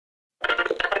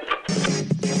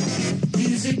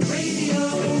Music Radio,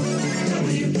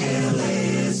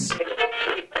 WKLAS.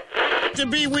 To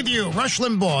be with you, Rush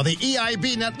Limbaugh, the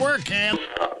EIB Network, and...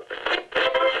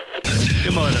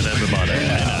 Good morning, everybody.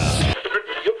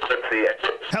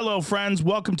 Hello, friends.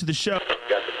 Welcome to the show.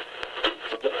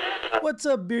 What's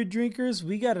up, beer drinkers?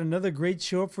 We got another great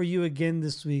show for you again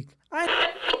this week.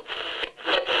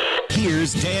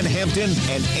 Here's Dan Hampton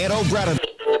and Ed O'Brien.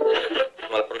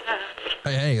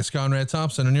 Hey, it's Conrad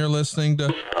Thompson, and you're listening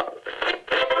to...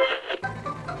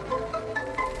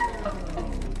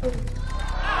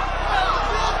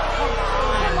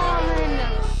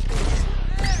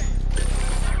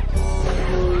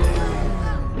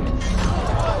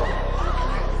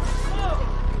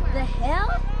 The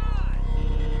hell?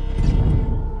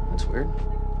 That's weird.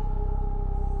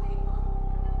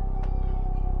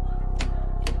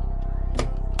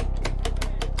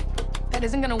 That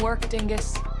isn't gonna work,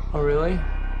 Dingus. Oh, really?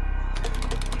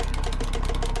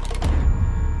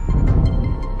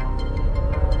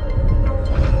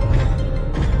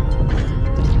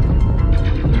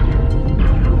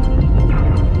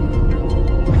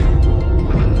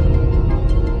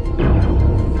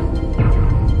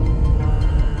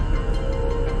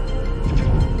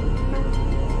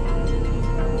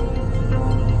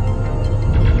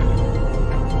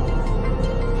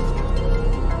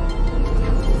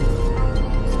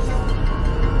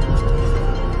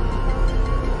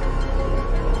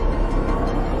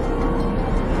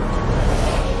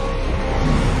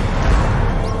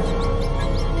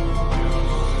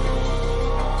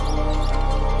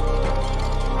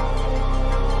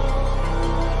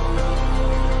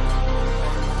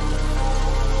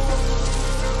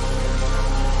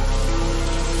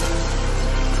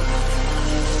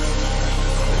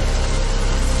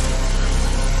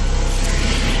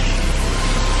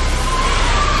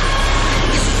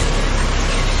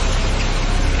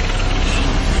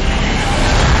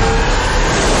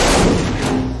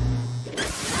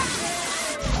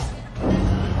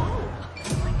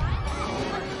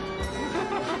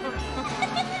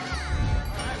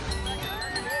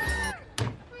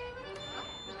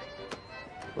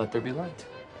 Let there be light.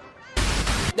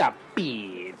 Ah,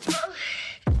 bitch.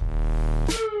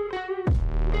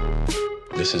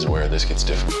 This is where this gets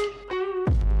difficult.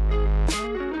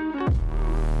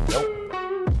 Nope.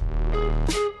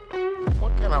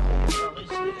 What kind of hotel is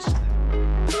this?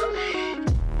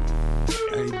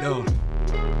 How you doing?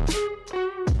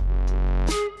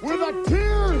 With a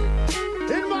tear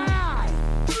in my eye.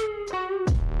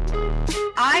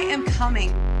 I am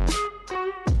coming.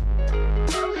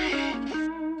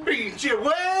 Beat your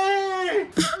way.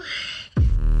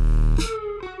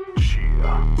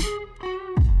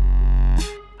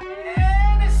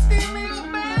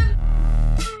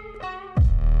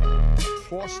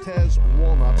 Frostez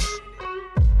walnuts.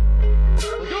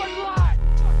 We're doing live.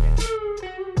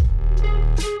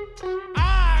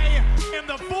 I am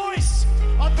the voice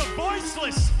of the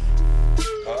voiceless.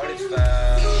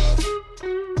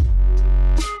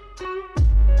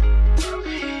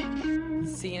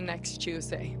 See you next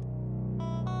Tuesday.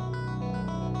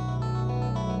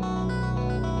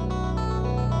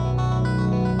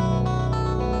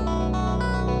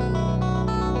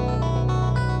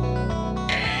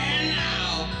 And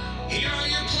now, here are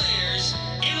your players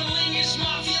in the Lingus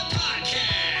Mafia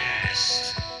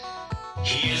podcast.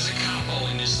 He is a capo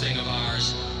in this thing of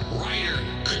ours. Writer,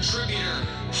 contributor,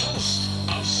 host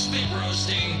of Spit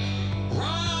Roasting,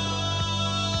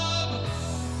 Rob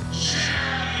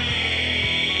Jeremy.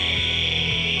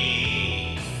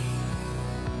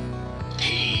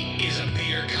 He is a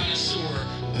beer connoisseur,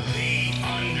 the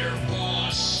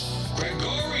underboss,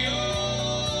 Gregorio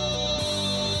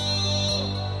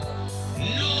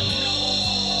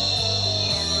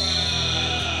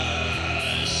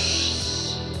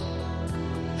Norris.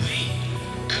 The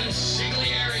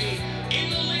consigliere in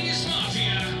the Lingus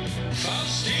Mafia,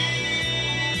 Fausti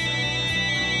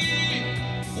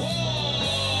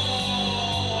Walnuts.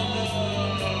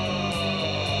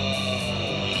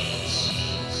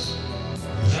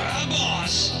 The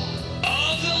boss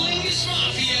of the Lingus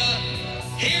Mafia,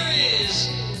 here is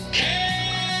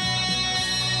Kev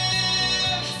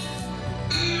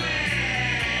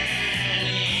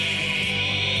Manning.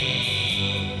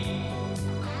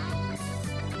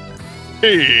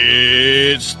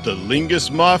 It's the Lingus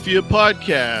Mafia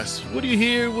podcast. What do you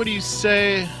hear? What do you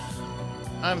say?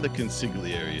 I'm the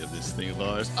consigliere of this thing of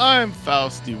ours. I'm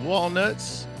Fausti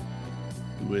Walnuts.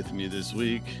 With me this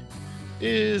week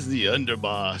is the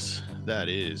underboss. That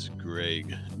is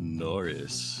Greg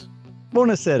Norris.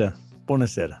 Buonasera.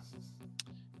 Buonasera.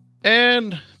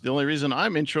 And the only reason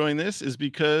I'm introing this is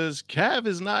because Cav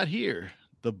is not here,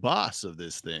 the boss of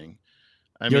this thing.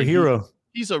 Your hero.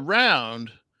 He's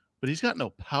around, but he's got no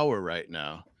power right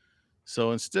now.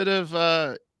 So instead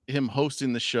of him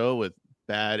hosting the show with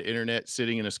bad internet,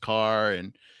 sitting in his car,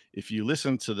 and if you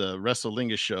listen to the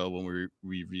WrestleLingus show when we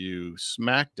review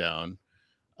SmackDown,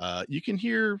 you can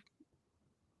hear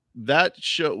that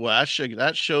show. Well, actually,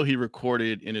 that show he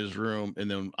recorded in his room, and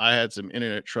then I had some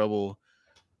internet trouble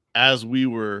as we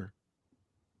were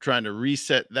trying to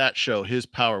reset that show. His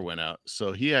power went out,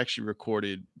 so he actually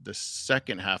recorded the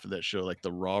second half of that show, like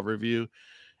the Raw review,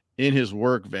 in his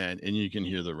work van, and you can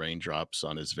hear the raindrops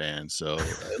on his van. So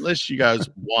unless you guys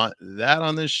want that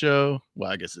on this show,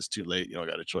 well, I guess it's too late. You don't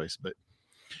got a choice. But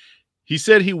he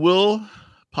said he will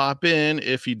pop in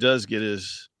if he does get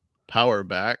his power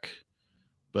back,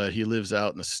 but he lives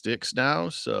out in the sticks now,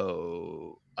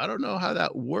 so I don't know how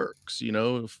that works. You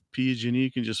know, if PG&E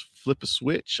can just flip a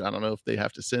switch, I don't know if they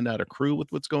have to send out a crew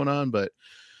with what's going on, but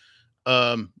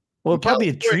well, probably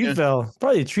a tree fell.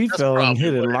 Probably a tree fell and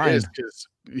hit a line. Because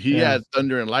he had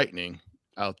thunder and lightning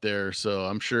out there, so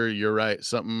I'm sure you're right.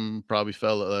 Something probably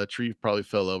fell. A tree probably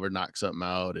fell over, knocked something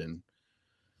out, and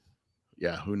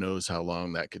yeah, who knows how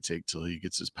long that could take till he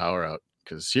gets his power out.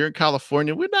 Because here in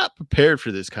California, we're not prepared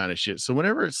for this kind of shit. So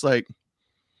whenever it's like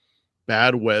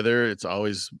bad weather, it's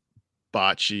always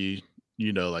botchy.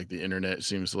 You know, like the internet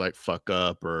seems to like fuck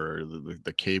up, or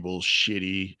the cable's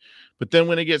shitty. But then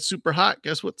when it gets super hot,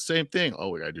 guess what? The same thing. Oh,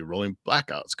 we gotta do rolling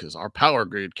blackouts because our power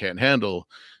grid can't handle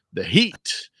the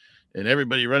heat, and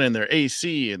everybody running their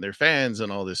AC and their fans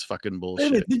and all this fucking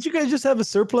bullshit. Hey, did you guys just have a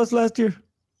surplus last year?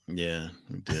 Yeah,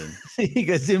 we did. You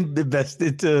guys didn't invest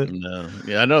into. No,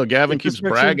 yeah, I know. Gavin keeps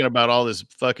bragging about all this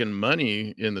fucking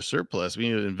money in the surplus. We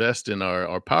need to invest in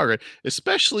our power grid,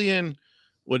 especially in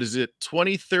what is it,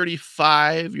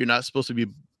 2035? You're not supposed to be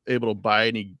able to buy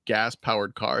any gas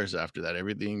powered cars after that.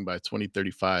 Everything by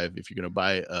 2035. If you're going to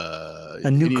buy a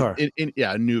new car,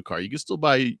 a new car, you can still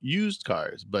buy used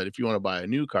cars, but if you want to buy a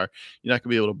new car, you're not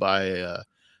going to be able to buy a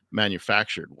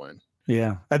manufactured one.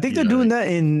 Yeah, I think they're doing that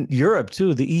in Europe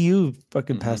too. The EU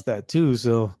fucking passed that too.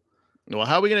 So, well,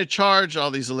 how are we going to charge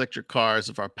all these electric cars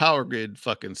if our power grid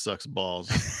fucking sucks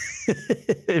balls?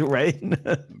 Right? You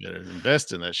better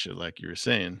invest in that shit, like you were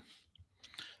saying.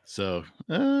 So,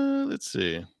 let's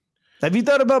see. Have you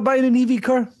thought about buying an EV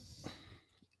car?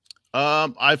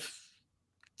 I've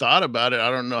thought about it.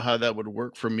 I don't know how that would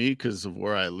work for me because of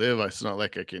where I live. It's not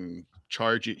like I can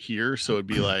charge it here, so it'd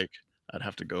be like I'd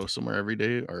have to go somewhere every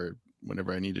day, or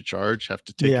whenever I need to charge, have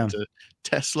to take it to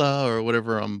Tesla or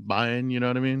whatever I'm buying. You know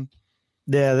what I mean?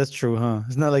 Yeah, that's true, huh?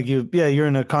 It's not like you're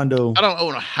in a condo. I don't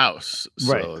own a house,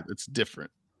 so right. It's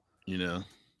different. You know,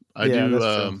 I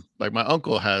do. Like my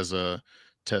uncle has a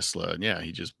Tesla, and yeah,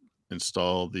 he just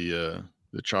installed the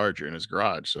charger in his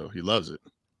garage, so he loves it.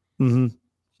 Mm-hmm.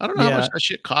 I don't know how much that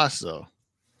shit costs though.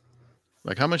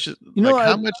 Like how much?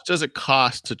 How much does it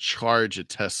cost to charge a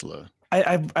Tesla?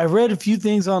 I read a few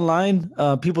things online,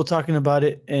 people talking about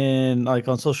it, and like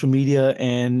on social media,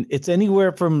 and it's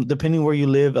anywhere from, depending where you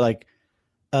live, like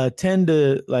 $10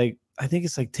 to like, I think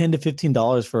it's like $10 to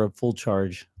 $15 for a full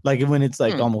charge. Like when it's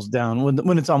like almost down,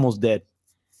 when it's almost dead.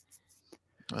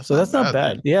 That's not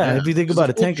bad. Yeah, if you think about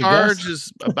a tank of gas, charge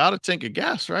is about a tank of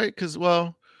gas, right? Because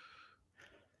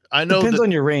I know depends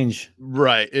on your range.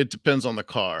 Right, it depends on the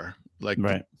car. Like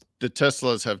right. The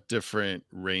Teslas have different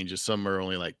ranges. Some are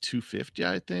only like 250,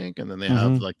 I think, and then they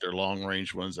have like their long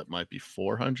range ones that might be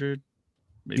 400.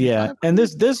 Maybe 500. And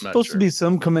there's supposed to be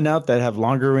some coming out that have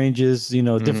longer ranges. You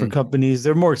know, different companies.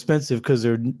 They're more expensive because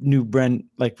they're new brand.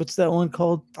 Like what's that one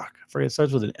called? Fuck, I forget. It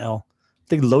starts with an L. I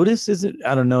think Lotus, is it?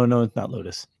 I don't know. No, it's not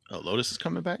Lotus. Oh, Lotus is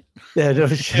coming back? Yeah, no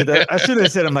shit. I should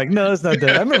have said, I'm like, no, it's not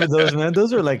that. I remember those, man.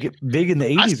 Those are like big in the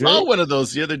 80s, I saw right? one of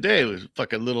those the other day. It was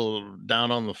fucking little down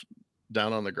on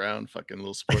the ground, fucking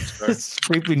little sports car.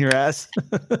 Scraping your ass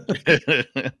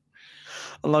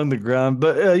along the ground.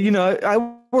 But, I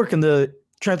work in the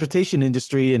transportation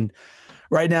industry, and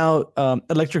right now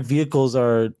electric vehicles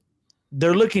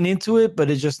they're looking into it,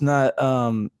 but it's just not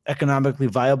economically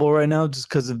viable right now just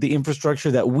because of the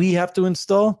infrastructure that we have to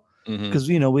install. Because,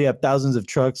 we have thousands of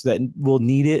trucks that will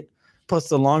need it. Plus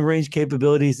the long range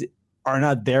capabilities are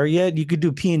not there yet. You could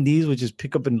do P&Ds, which is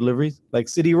pickup and deliveries, like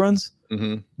city runs.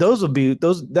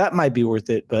 That might be worth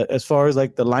it. But as far as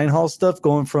like the line haul stuff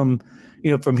going from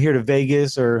here to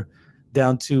Vegas or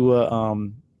down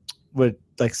to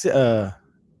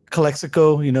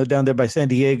Calexico, down there by San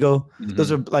Diego,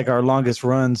 those are like our longest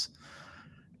runs.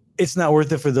 It's not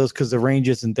worth it for those because the range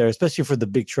isn't there, especially for the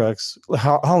big trucks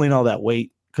hauling all that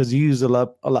weight, because you use a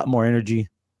lot more energy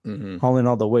hauling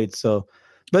all the weight. So,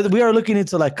 but we are looking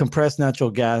into like compressed natural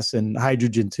gas and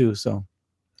hydrogen too. So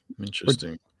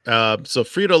interesting. So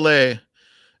Frito-Lay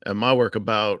at my work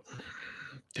about,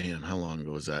 damn, how long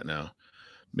ago was that now?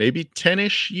 Maybe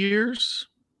 10-ish years.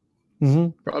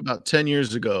 Mhm. Probably about 10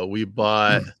 years ago, we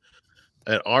bought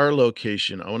at our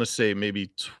location, I want to say maybe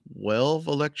 12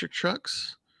 electric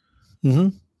trucks.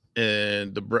 Mhm.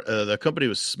 And the company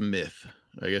was Smith.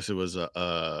 I guess it was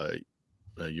a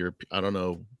Europe. I don't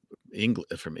know,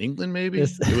 England, from England maybe.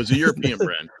 Yes. It was a European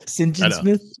brand. St. I John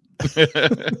know.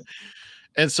 Smith.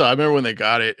 And so I remember when they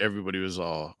got it, everybody was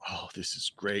all, "Oh, this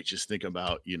is great." Just think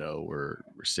about, we're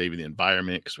saving the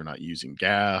environment because we're not using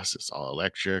gas. It's all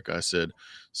electric. I said,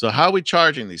 "So how are we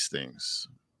charging these things?"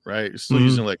 Right? You're still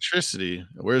using electricity.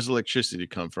 Where's the electricity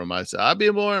come from? I said, I'd be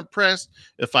more impressed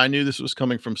if I knew this was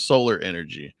coming from solar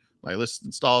energy. Like, let's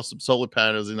install some solar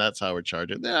panels and that's how we're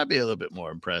charging. Then I'd be a little bit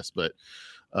more impressed. But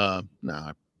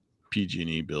no,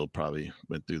 PG&E bill probably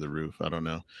went through the roof. I don't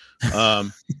know.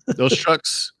 Those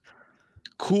trucks,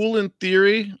 cool in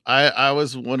theory. I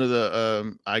was one of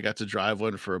the I got to drive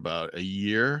one for about a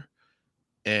year,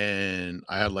 and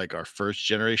I had like our first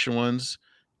generation ones,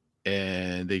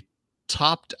 and they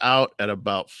topped out at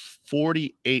about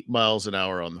 48 miles an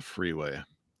hour on the freeway.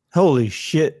 Holy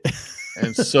shit.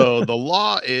 And so the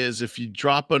law is if you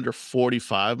drop under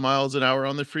 45 miles an hour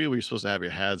on the freeway, you're supposed to have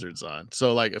your hazards on.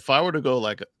 So like if I were to go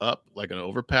like up like an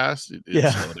overpass, it'd Yeah.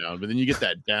 slow down, but then you get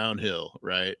that downhill,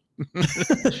 right?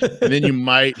 And then you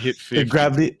might hit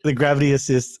 50. The gravity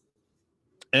assist.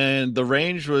 And the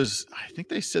range was, I think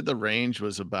they said the range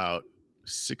was about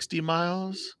 60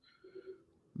 miles,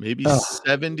 maybe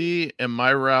 70. And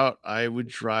my route, I would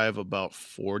drive about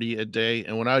 40 a day.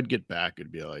 And when I would get back, it'd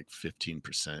be like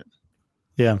 15%.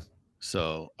 Yeah.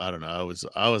 So I don't know.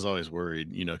 I was always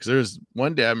worried, because there was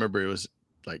one day I remember it was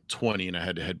like 20 and I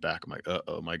had to head back. I'm like,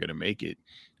 uh-oh, am I going to make it?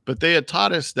 But they had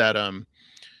taught us that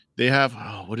they have,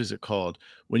 what is it called?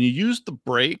 When you use the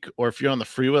brake, or if you're on the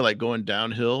freeway, like going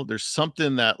downhill, there's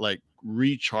something that like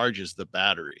recharges the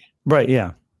battery. Right.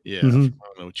 Yeah. Yeah. Mhm. I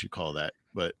don't know what you call that,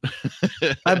 but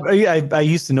I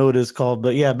used to know what it's called,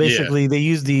 but yeah, basically they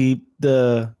use the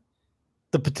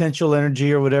potential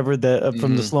energy or whatever that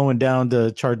from the slowing down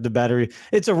to charge the battery.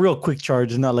 It's a real quick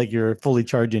charge. It's not like you're fully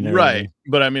charging it. Right.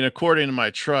 But I mean, according to my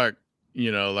truck,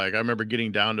 like I remember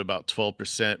getting down to about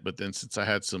 12%, but then since I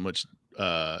had so much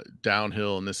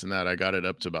downhill and this and that, I got it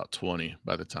up to about 20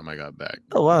 by the time I got back.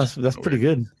 Oh wow, that's pretty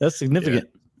good. That's significant.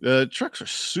 Yeah. The trucks are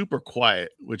super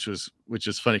quiet, which is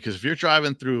funny because if you're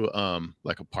driving through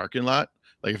like a parking lot,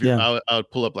 like if you're I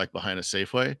would pull up like behind a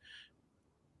Safeway,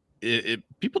 it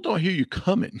people don't hear you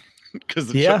coming because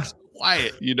the truck's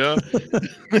quiet,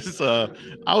 So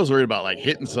I was worried about like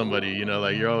hitting somebody,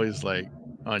 like you're always like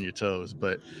on your toes.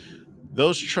 But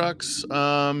those trucks,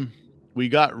 we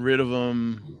got rid of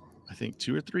them, I think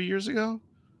 2 or 3 years ago,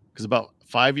 because about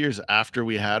 5 years after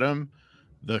we had them,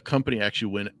 the company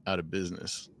actually went out of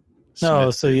business.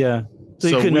 No, so you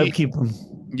couldn't upkeep them.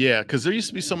 Yeah, because there used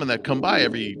to be someone that come by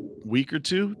every week or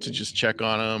two to just check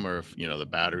on them, or if the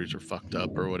batteries were fucked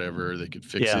up or whatever, they could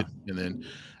fix it. And then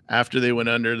after they went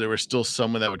under, there was still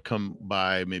someone that would come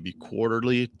by maybe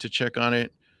quarterly to check on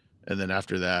it. And then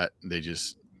after that,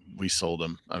 we sold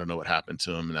them. I don't know what happened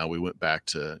to them. And now we went back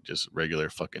to just regular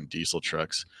fucking diesel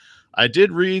trucks. I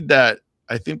did read that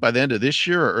I think by the end of this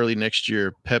year or early next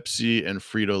year, Pepsi and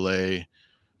Frito-Lay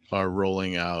are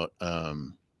rolling out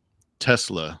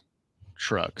Tesla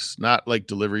trucks, not like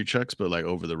delivery trucks, but like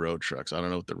over the road trucks. I don't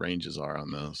know what the ranges are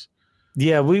on those.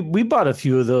 Yeah, we bought a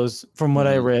few of those from what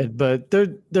I read, but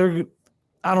they're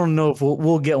I don't know if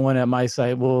we'll get one at my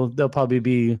site. They'll probably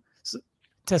be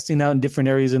testing out in different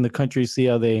areas in the country, see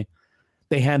how they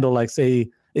handle like say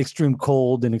extreme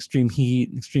cold and extreme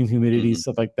heat, extreme humidity,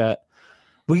 stuff like that.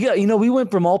 We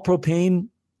went from all propane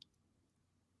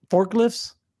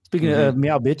forklifts. Speaking of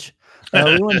meow bitch,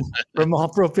 we went from all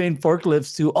propane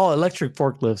forklifts to all electric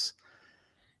forklifts.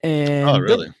 And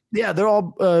really? They're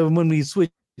all when we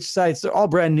switch sites, they're all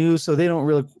brand new, so they don't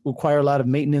really require a lot of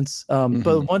maintenance.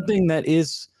 But one thing that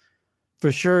is for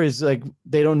sure is like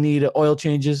they don't need oil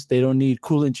changes, they don't need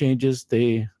coolant changes.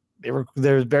 They're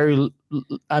very.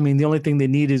 I mean, the only thing they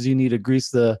need is you need to grease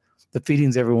the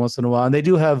feedings every once in a while, and they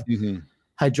do have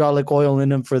hydraulic oil in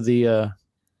them for the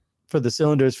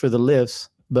cylinders for the lifts.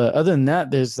 But other than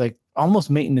that, there's like almost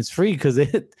maintenance free because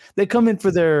they come in for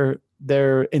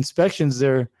their inspections.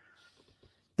 They're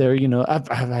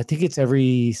I think it's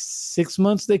every 6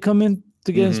 months they come in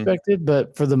to get inspected.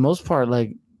 But for the most part,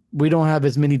 like we don't have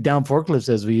as many down forklifts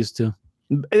as we used to.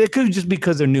 It could just be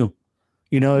because they're new.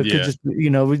 It could just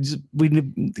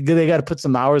they got to put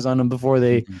some hours on them before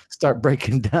they start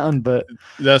breaking down. But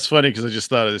that's funny because I just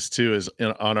thought of this too. Is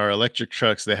on our electric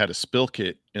trucks they had a spill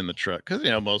kit in the truck because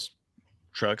most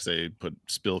trucks, they put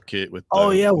spill kit with.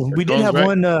 Oh yeah, we did have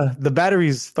one. The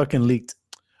batteries fucking leaked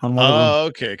on one of them. Oh,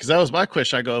 okay. Because that was my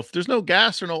question. I go, if there's no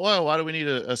gas or no oil, why do we need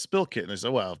a spill kit? And they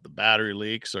said, well, if the battery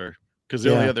leaks or because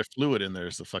the only other fluid in there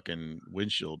is the fucking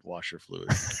windshield washer fluid.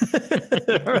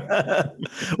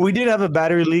 We did have a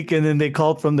battery leak, and then they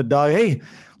called from the dog. Hey,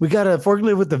 we got a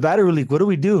forklift with the battery leak. What do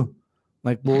we do?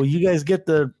 Like, well, you guys get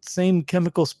the same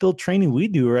chemical spill training we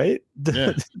do, right?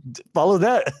 Yeah. Follow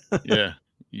that. Yeah.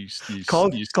 You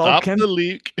call stop the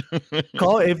leak.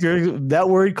 Call if you're that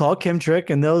worried. Call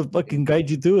Chemtrek, and they'll fucking guide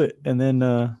you through it. And then,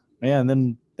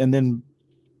 and then,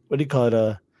 what do you call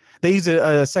it? They use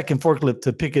a second forklift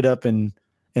to pick it up and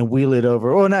wheel it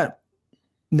over, or not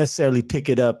necessarily pick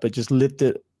it up, but just lift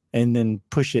it and then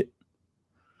push it.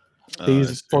 They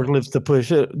use forklifts to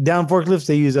push it down. Forklifts,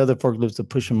 they use other forklifts to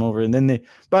push them over, and then they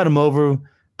brought them over,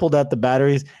 pulled out the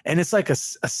batteries, and it's like a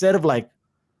set of like,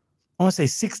 I want to say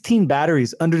 16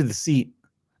 batteries under the seat.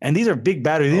 And these are big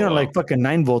batteries. These aren't like fucking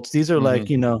 9 volts. These are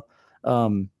like, I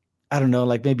don't know,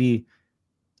 like maybe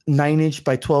 9-inch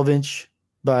by 12-inch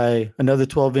by another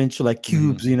 12-inch, like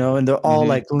cubes, and they're all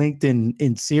like linked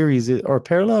in series or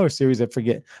parallel or series. I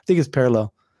forget. I think it's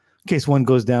parallel. In case one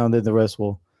goes down, then the rest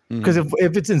will. Because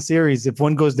if it's in series, if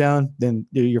one goes down, then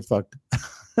you're fucked.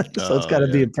 So it's got to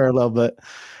be in parallel. But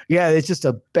yeah, it's just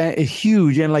a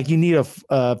huge, and like you need a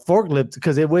forklift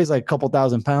because it weighs like a couple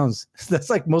thousand pounds. That's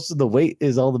like most of the weight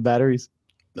is all the batteries.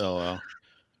 Oh wow.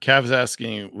 Cav's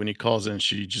asking when he calls in,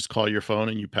 should you just call your phone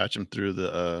and you patch him through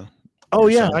the? Oh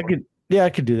yeah, I could. Yeah, I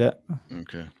could do that.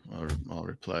 Okay, I'll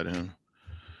reply to him.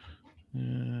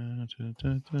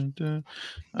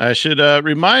 I should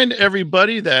remind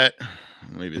everybody that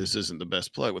maybe this isn't the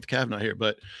best plug with Cav not here,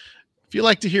 but if you'd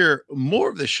like to hear more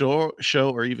of the show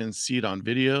or even see it on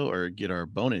video or get our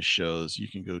bonus shows, you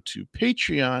can go to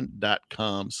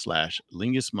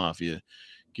patreon.com/Lingus Mafia.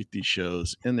 Get these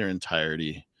shows in their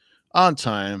entirety on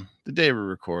time, the day we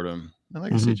record them. And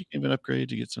like I said, you can even upgrade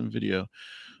to get some video.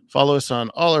 Follow us on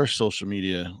all our social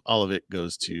media. All of it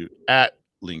goes to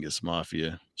 @Lingus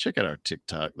Mafia. Check out our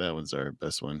TikTok. That one's our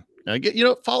best one.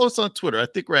 Follow us on Twitter. I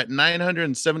think we're at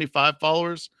 975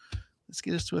 followers. Let's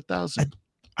get us to 1,000.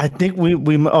 I think we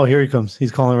oh, here he comes.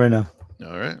 He's calling right now.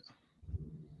 All right.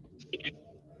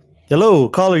 Hello,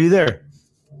 caller, you there?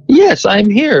 Yes, I'm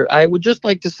here. I would just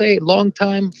like to say long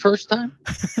time, first time.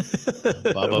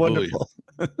 Wonderful.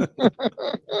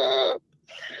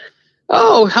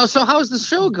 Oh, how's the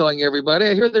show going, everybody?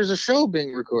 I hear there's a show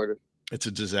being recorded. It's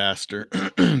a disaster.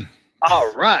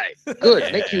 All right, good.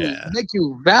 Yeah. Make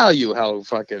you value how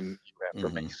fucking you have for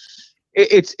me.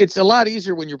 It's a lot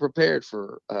easier when you're prepared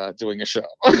for doing a show.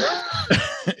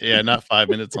 Yeah, not 5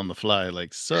 minutes on the fly,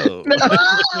 like so.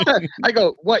 I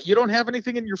go, what? You don't have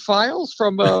anything in your files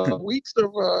from weeks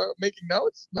of making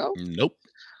notes? No. Nope.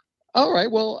 All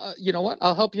right. Well, you know what?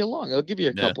 I'll help you along. I'll give you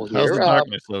a couple How's here. the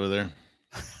darkness over there?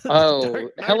 Oh,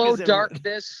 hello,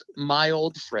 darkness, my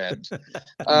old friend.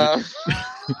 Are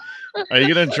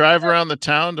you gonna drive around the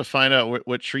town to find out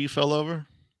what tree fell over?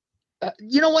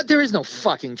 You know what? There is no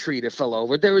fucking tree that fell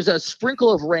over. There was a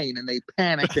sprinkle of rain, and they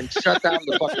panicked and shut down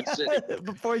the fucking city.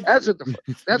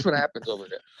 That's what happens over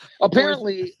there.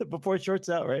 Apparently, before it shorts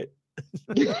out, right?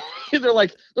 They're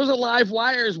like, those are live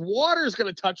wires. Water's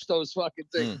gonna touch those fucking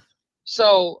things.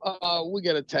 So we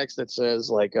get a text that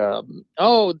says like,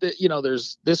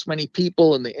 there's this many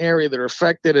people in the area that are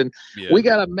affected. And we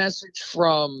got a message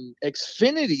from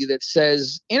Xfinity that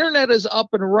says internet is up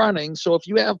and running. So if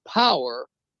you have power,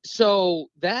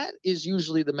 so that is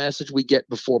usually the message we get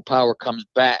before power comes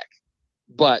back.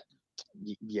 But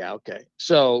yeah, okay.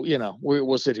 So,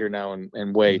 we'll sit here now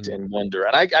and wait and wonder.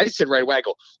 And I said right away, I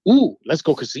go, ooh, let's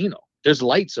go casino. There's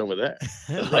lights over there.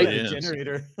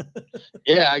 Generator.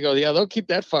 Yeah, I go, yeah, they'll keep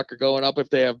that fucker going up if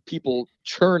they have people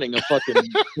churning a fucking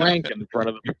crank in front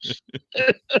of them.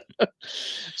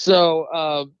 So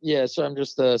I'm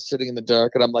just sitting in the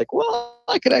dark, and I'm like, well,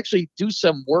 I could actually do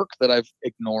some work that I've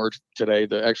ignored today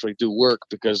to actually do work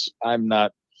because I'm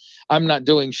not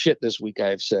doing shit this week.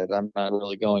 I've said I'm not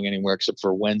really going anywhere except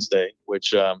for Wednesday,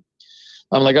 which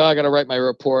I'm like, I got to write my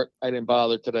report. I didn't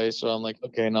bother today. So I'm like,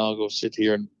 okay, now I'll go sit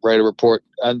here and write a report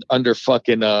under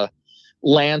fucking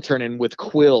lantern and with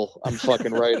quill. I'm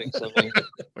fucking writing something.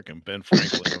 Fucking Ben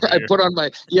Franklin. I put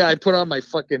on my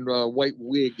fucking white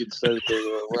wig instead of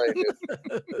writing.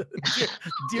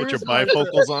 Put your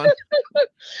bifocals on.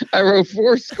 I wrote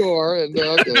 4 score and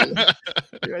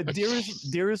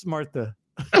dearest Martha.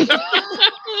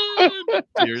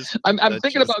 Tears. I'm That's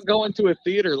thinking just- about going to a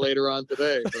theater later on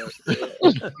today.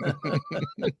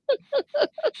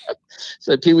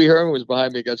 So Pee Wee Herman was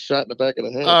behind me, got shot in the back of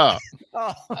the head.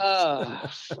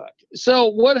 Fuck. So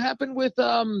what happened with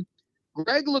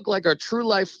Greg looked like a true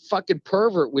life fucking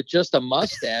pervert with just a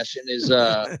mustache in his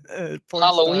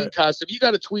Halloween costume. You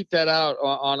got to tweet that out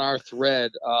on our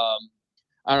thread. I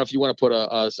don't know if you want to put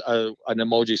an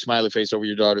emoji smiley face over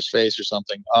your daughter's face or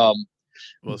something.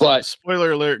 Well, but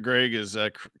spoiler alert: Greg is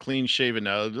clean shaven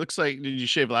now. It looks like, did you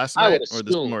shave last I night would or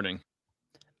this assume. morning?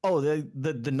 Oh,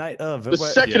 the night of. The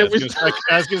second Yeah, it was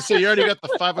I was gonna say you already got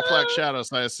the 5 o'clock shadow,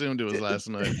 so I assumed it was last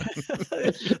night.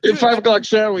 in 5 o'clock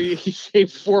shower, he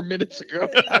shaved 4 minutes ago.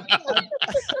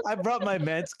 I brought my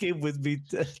Manscaped with me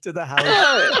to the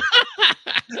house,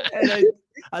 and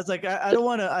I was like, I don't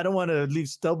want to leave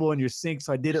stubble on your sink,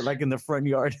 so I did it like in the front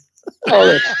yard. Oh,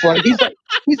 that's funny.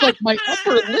 He's like, my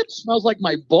upper lip smells like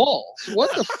my balls. What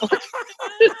the fuck?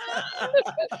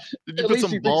 Did you At put least he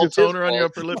some thinks ball it's his toner on your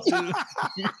balls. upper lip too?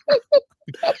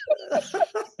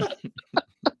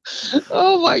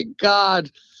 Oh my god.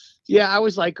 Yeah, I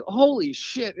was like, holy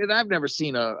shit. And I've never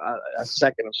seen a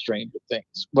second of Stranger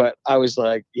Things. But I was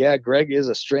like, yeah, Greg is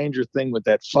a Stranger Thing with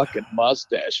that fucking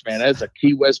mustache, man. That's a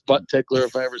Key West butt tickler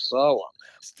if I ever saw one.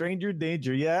 Stranger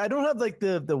danger. Yeah, I don't have like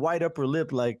the wide upper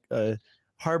lip like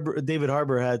David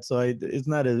Harbour had, so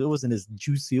it wasn't as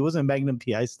juicy. It wasn't Magnum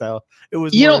PI style. It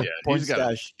was You more know- Yeah, porn he's got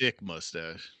a stash. thick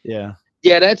mustache. Yeah.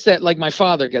 Yeah, that's that. Like my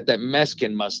father got that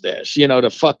Mexican mustache, the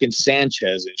fucking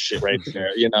Sanchez and shit right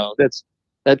there.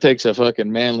 That takes a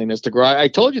fucking manliness to grow. I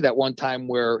told you that one time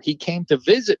where he came to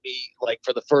visit me, like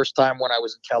for the first time when I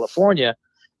was in California,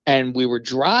 and we were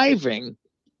driving,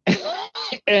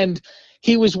 and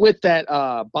he was with that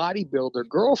bodybuilder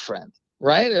girlfriend,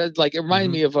 right? Like it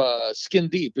reminded me of Skin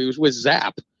Deep. He was with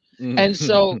Zap. And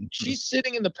so she's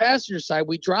sitting in the passenger side.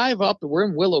 We drive up, we're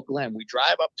in Willow Glen. We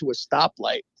drive up to a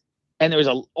stoplight, and there was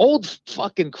an old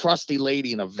fucking crusty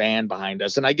lady in a van behind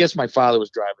us. And I guess my father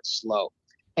was driving slow.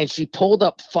 And she pulled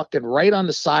up fucking right on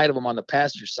the side of him on the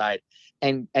passenger side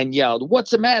and yelled,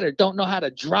 "What's the matter? Don't know how to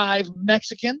drive,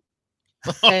 Mexican?"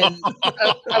 And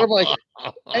I'm like,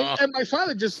 and my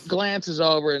father just glances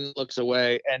over and looks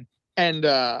away.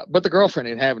 But the girlfriend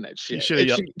ain't having that shit. You should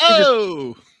have And yelled, she just-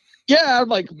 "Oh!" yeah, I'm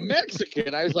like,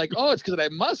 Mexican. I was like, oh, it's because of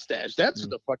that mustache. That's what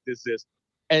the fuck this is.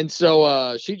 And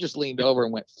so she just leaned over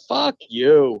and went, "Fuck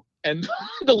you." And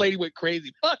the lady went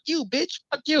crazy. "Fuck you, bitch.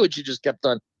 Fuck you." And she just kept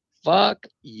on, "Fuck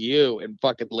you." And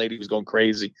fucking the lady was going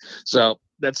crazy. So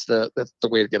that's the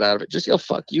way to get out of it. Just yell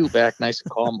 "fuck you" back nice and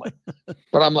calmly.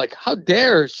 But I'm like, how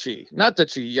dare she? Not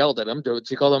that she yelled at him.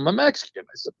 She called him a Mexican.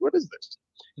 I said, what is this?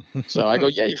 So I go,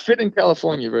 yeah, you fit in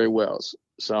California very well.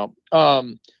 So,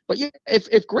 but yeah,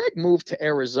 if Greg moved to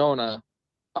Arizona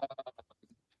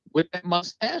with that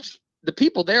mustache, the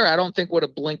people there, I don't think would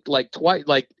have blinked like twice.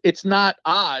 Like, it's not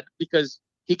odd because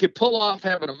he could pull off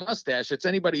having a mustache. It's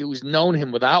anybody who's known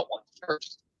him without one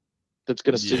first that's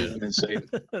going to see him and say,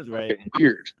 Right.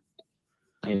 weird.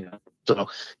 So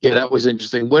yeah, that was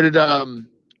interesting. What did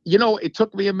it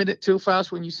took me a minute too,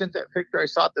 Faust, when you sent that picture. I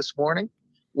saw it this morning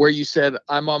where you said,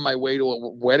 "I'm on my way to a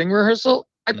wedding rehearsal."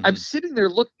 I'm sitting there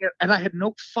looking at, and I had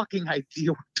no fucking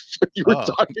idea what you were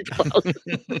talking about.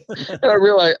 And I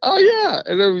realized, oh yeah,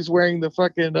 and I was wearing the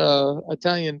fucking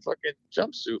Italian fucking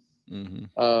jumpsuit.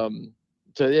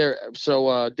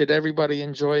 So did everybody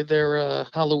enjoy their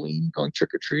Halloween going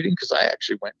trick or treating? Because I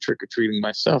actually went trick or treating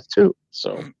myself too.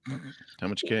 So How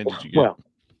much candy did you get? well,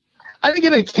 I didn't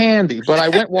get any candy, but I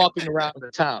went walking around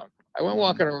the town. I went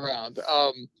walking around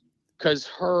because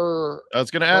I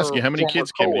was going to ask you, how many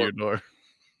kids came to your door?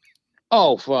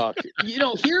 Oh fuck!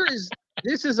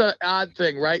 This is an odd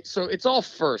thing, right? So it's all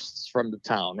firsts from the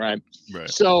town, right? Right.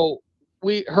 So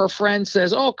her friend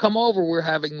says, "Oh, come over. We're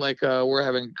having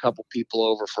a couple people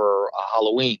over for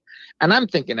Halloween," and I'm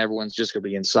thinking everyone's just gonna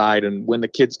be inside, and when the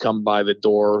kids come by the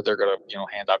door, they're gonna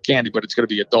hand out candy, but it's gonna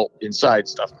be adult inside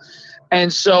stuff.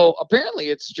 And so apparently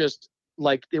it's just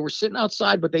like they were sitting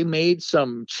outside, but they made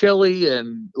some chili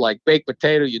and like baked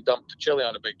potato. You dump the chili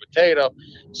on a baked potato,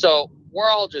 so we're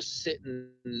all just sitting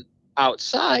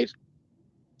outside,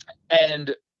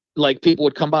 and like people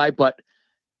would come by, but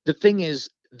the thing is,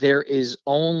 there is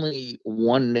only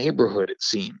one neighborhood, it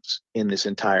seems, in this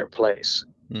entire place.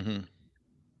 Mm-hmm.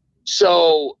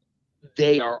 So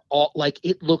they are all like,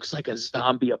 it looks like a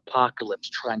zombie apocalypse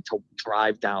trying to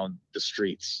drive down the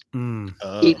streets.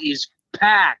 It is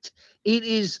packed.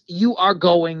 You are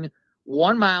going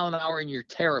 1 mile an hour and you're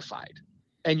terrified.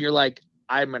 And you're like,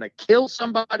 I'm going to kill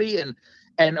somebody.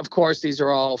 And of course, these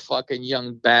are all fucking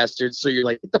young bastards. So you're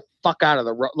like, get the fuck out of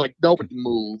the road. Like, nobody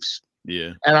moves.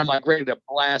 Yeah. And I'm like ready to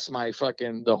blast my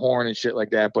the horn and shit like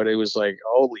that. But it was like,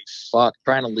 holy fuck,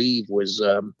 trying to leave was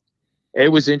it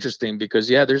was interesting because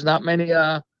there's not many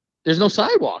there's no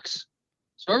sidewalks.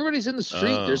 So everybody's in the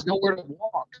street. Oh. There's nowhere to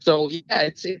walk. So yeah,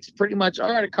 it's pretty much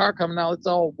all right, a car coming out, let's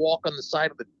all walk on the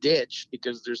side of the ditch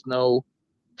because there's no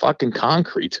fucking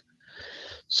concrete.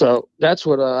 So that's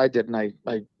what I did, and I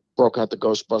broke out the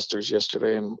Ghostbusters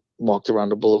yesterday and walked around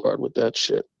the boulevard with that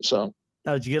shit. So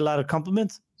now, did you get a lot of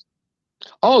compliments?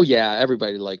 Oh yeah,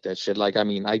 everybody liked that shit. Like, I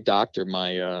mean, I doctored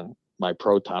my my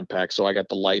proton pack, so I got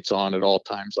the lights on at all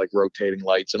times, like rotating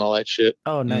lights and all that shit.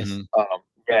 Oh, nice.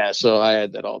 Yeah, so I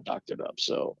had that all doctored up.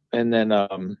 So, and then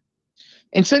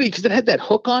instead, because it had that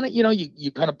hook on it,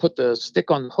 you kind of put the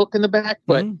stick on the hook in the back,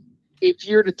 but if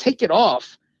you're to take it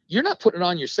off, you're not putting it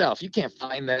on yourself. You can't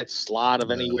find that slot of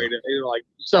anywhere to like.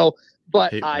 So,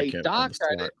 but I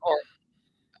doctored it. Or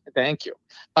thank you.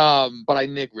 But I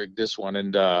nig rigged this one,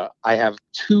 and I have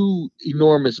 2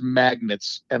 enormous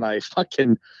magnets, and I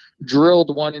fucking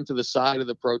drilled one into the side of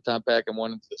the proton pack and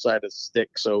one into the side of the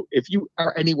stick. So if you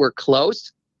are anywhere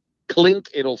close, clink,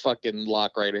 it'll fucking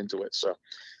lock right into it. So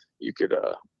you can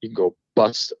go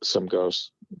bust some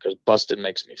ghosts, because busting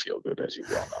makes me feel good, as you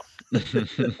well know.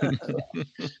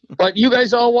 But you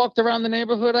guys all walked around the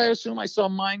neighborhood, I assume. I saw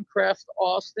Minecraft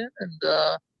Austin, and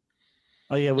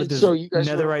oh yeah, with this you guys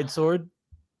netherite sword.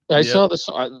 I saw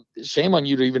the shame on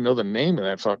you to even know the name of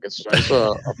that fucking sword. I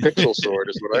saw a pixel sword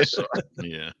is what I saw.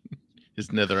 Yeah, his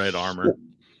netherite armor.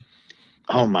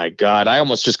 Oh my god, I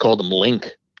almost just called him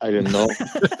Link. I didn't know.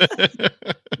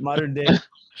 Modern day.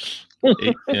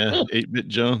 8-bit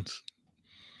Jones.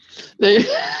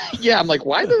 Yeah, I'm like,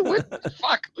 what the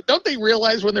fuck? Don't they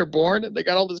realize when they're born and they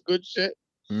got all this good shit?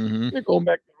 Mm-hmm. They're going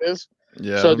back to this.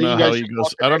 Yeah, So I don't know how he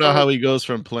goes. I don't know how he goes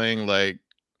from playing like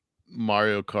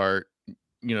Mario Kart,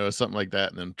 something like that,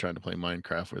 and then trying to play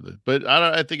Minecraft with it. But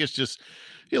I think it's just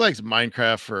he likes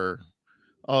Minecraft for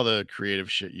all the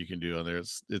creative shit you can do on there.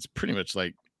 It's pretty much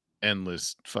like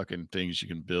endless fucking things you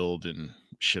can build and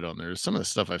shit on there. Some of the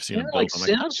stuff I've seen him build, I'm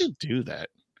like, how did you do that?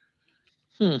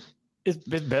 It's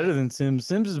better than Sims.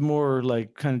 Sims is more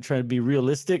like kind of trying to be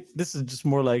realistic. This is just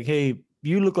more like, hey,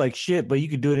 you look like shit, but you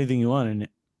could do anything you want in it.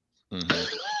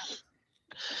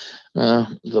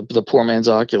 The poor man's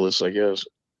Oculus, I guess.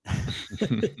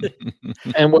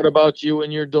 And what about you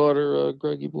and your daughter,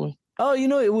 Greggy boy? Oh,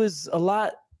 it was a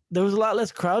lot. There was a lot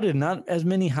less crowded. Not as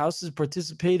many houses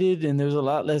participated, and there was a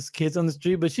lot less kids on the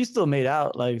street. But she still made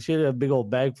out. Like, she had a big old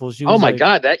bag full. She was oh my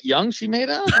god, that young she made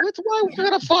out? What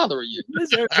kind of father are you?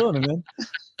 It's Arizona, man.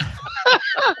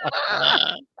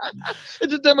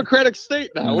 It's a democratic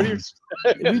state now. What do you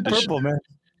expect? We purple, man.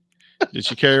 Did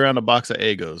she carry around a box of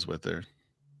Egos with her?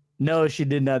 No, she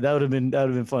did not. That would have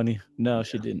been funny. No,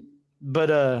 she didn't.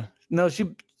 But no,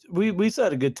 we still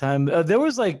had a good time. There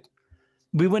was like,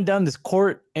 we went down this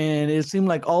court, and it seemed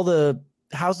like all the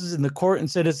houses in the court,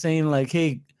 instead of saying like,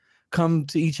 hey, come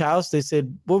to each house, they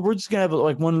said, well, we're just gonna have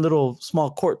like one little small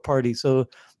court party. So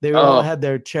they all had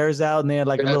their chairs out, and they had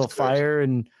like a little fire,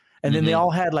 and then they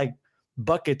all had like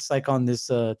buckets like on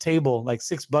this table, like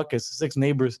 6 buckets, 6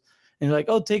 neighbors, and you're like,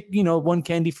 oh, take one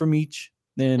candy from each.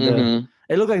 And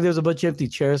it looked like there was a bunch of empty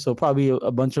chairs, so probably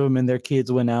a bunch of them and their kids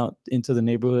went out into the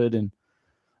neighborhood,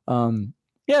 and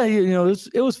yeah,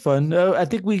 it was fun. I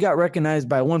think we got recognized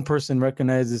by one person.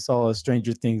 Recognized us all as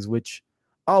Stranger Things, which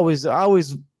I always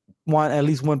want at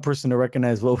least one person to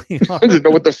recognize what we are. I don't know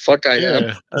what the fuck I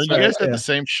am. You guys have the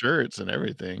same shirts and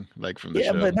everything, like from the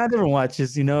show. But not everyone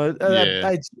watches.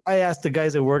 I asked the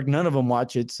guys at work, none of them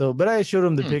watch it. So, but I showed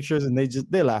them the pictures, and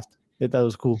they laughed. They thought it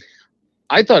was cool.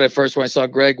 I thought at first when I saw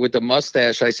Greg with the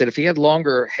mustache, I said if he had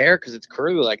longer hair because it's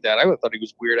curly like that, I would have thought he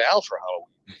was Weird Al for Halloween.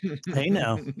 Hey,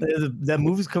 now that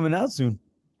movie's coming out soon.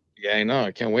 Yeah, I know.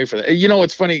 I can't wait for that. You know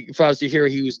what's funny, Faust? You hear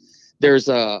there's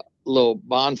a little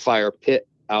bonfire pit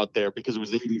out there because it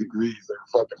was 80 degrees. They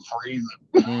were fucking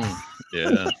freezing.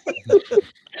 Yeah.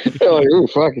 They're like, ooh,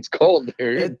 fuck, it's cold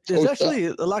there. It's actually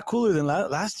a lot cooler than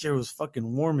last year. It was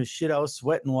fucking warm as shit. I was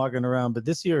sweating walking around, but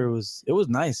this year it was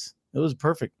nice. It was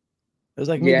perfect. It was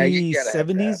like maybe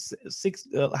 70s,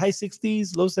 high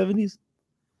 60s, low 70s.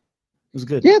 It was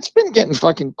good. Yeah, it's been getting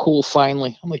fucking cool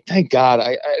finally. I'm like, thank God.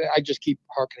 I just keep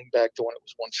harkening back to when it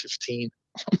was 115.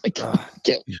 I'm like,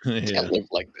 can't live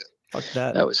like this. Fuck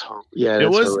that. That was horrible. Yeah, it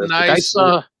was horrific. nice.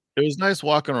 It was nice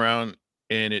walking around,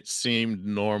 and it seemed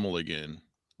normal again.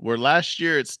 Where last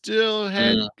year it still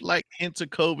had like hints of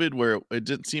COVID, where it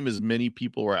didn't seem as many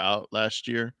people were out last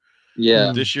year.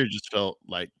 Yeah, this year just felt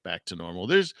like back to normal.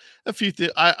 There's a few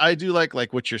things I do like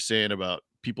what you're saying about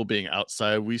people being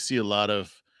outside. We see a lot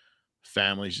of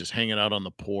families just hanging out on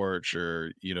the porch,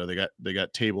 or they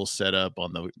got tables set up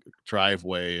on the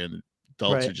driveway, and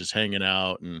adults are just hanging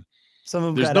out, and some of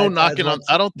them there's got no iPads knocking on.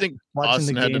 I don't think watching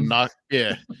Austin the had to game. knock.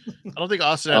 Yeah, I don't think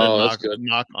Austin had to good.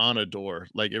 knock on a door.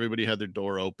 Like everybody had their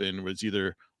door open. It was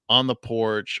either on the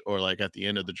porch or like at the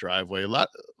end of the driveway. A lot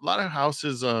of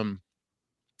houses,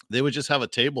 they would just have a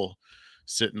table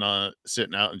sitting out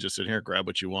and just sit here, grab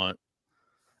what you want.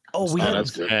 Oh, we had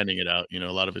that's good. handing it out. A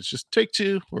lot of it's just take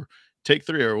 2 or take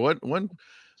 3, or one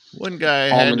guy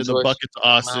handed the Joys. bucket to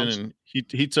Austin, Mounds. and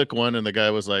he took one, and the guy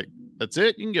was like, "That's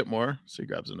it, you can get more." So he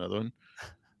grabs another one.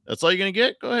 "That's all you're gonna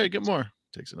get? Go ahead, get more."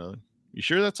 Takes another. "You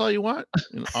sure that's all you want?"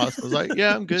 And Austin was like,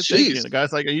 "Yeah, I'm good, thank you." Jeez. And the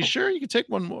guy's like, "Are you sure? You can take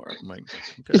one more." I'm like,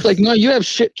 "Okay." It's like, no, you have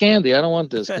shit candy. I don't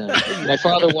want this kind. My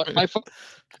father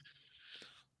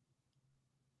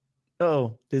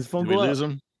Oh, did his phone Did we go out? lose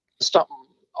him? something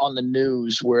on the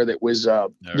news where that was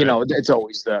it's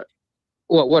always that.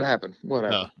 What happened? What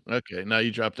happened? Oh, okay. Now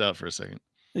you dropped out for a second.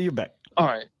 You're back. All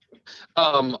right.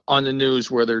 On the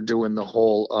news where they're doing the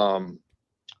whole how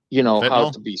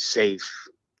Fentanyl? to be safe.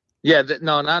 Yeah,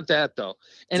 no, not that though.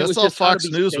 And it That's was all just how to Fox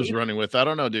be News was safe. running with. I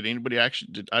don't know. Did anybody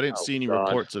actually? I didn't see any God.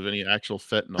 reports of any actual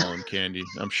fentanyl in candy.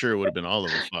 I'm sure it would have been all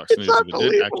over Fox It's News if it did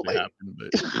unbelievable, actually like- happen.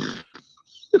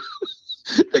 But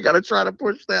They got to try to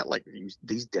push that. Like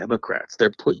these Democrats,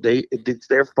 it's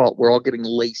their fault. We're all getting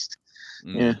laced.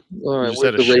 Yeah. All we right. just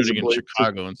had a where's the razor shooting in blade?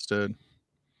 Chicago instead.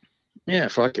 Yeah,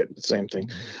 fuck it. Same thing.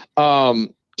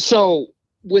 So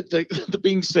with the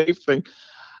being safe thing,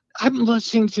 I'm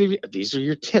listening to these are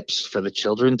your tips for the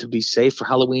children to be safe for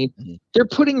Halloween. Mhm. They're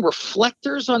putting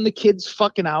reflectors on the kids'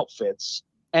 fucking outfits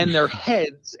and their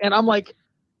heads, and I'm like,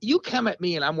 you come at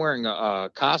me and I'm wearing a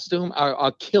costume,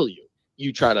 I'll kill you.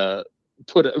 You try to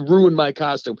ruin my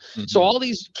costume. So all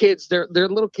these kids, they're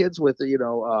little kids with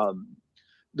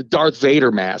the Darth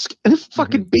Vader mask and a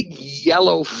fucking big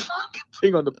yellow fucking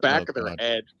thing on the back of their God.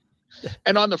 head.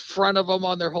 And on the front of them,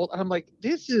 on their whole, I'm like,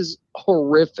 this is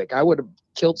horrific. I would have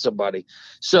killed somebody.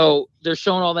 So they're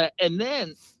showing all that, and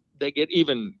then they get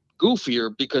even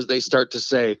goofier because they start to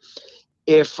say,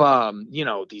 if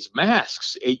these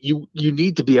masks, you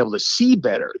need to be able to see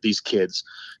better. These kids,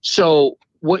 so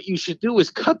what you should do is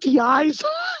cut the eyes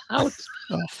out.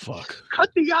 Oh fuck! Cut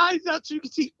the eyes out so you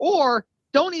can see, or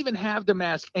don't even have the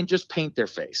mask and just paint their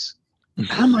face. And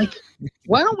I'm like,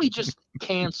 why don't we just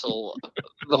cancel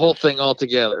the whole thing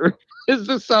altogether?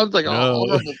 This sounds like a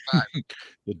horrible time.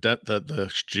 The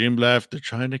stream life, they're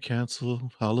trying to cancel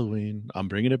Halloween. I'm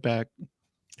bringing it back.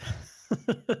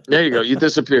 There you go. You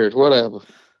disappeared. Whatever.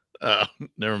 Oh,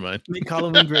 never mind. Make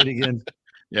Halloween great again.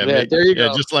 Yeah, there you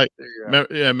go. Just like, There you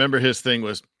go. remember his thing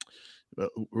was,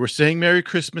 we're saying Merry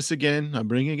Christmas again. I'm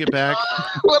bringing it back.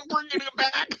 I'm bringing it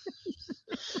back.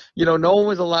 No one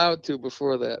was allowed to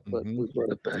before that, but we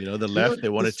brought it back. The left, they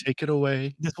want to take it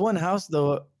away. This one house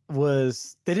though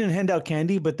they didn't hand out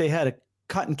candy, but they had a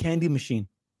cotton candy machine.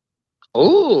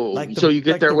 Oh, Like so you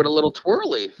get there with a little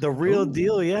twirly. The real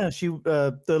deal, yeah. She,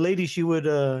 the lady, she had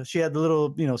the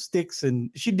little, sticks,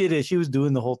 and she did it. She was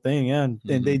doing the whole thing, yeah. And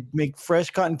they make fresh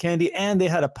cotton candy, and they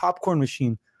had a popcorn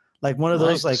machine, like one of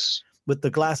those, like with the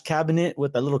glass cabinet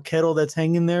with a little kettle that's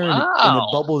hanging there, and it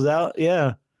bubbles out,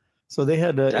 yeah. So they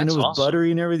had, and it was awesome.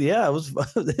 buttery and everything. Yeah, it was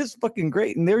it's fucking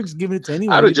great, and they were just giving it to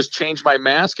anyone. I would have just changed my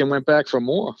mask and went back for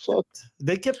more. Fuck.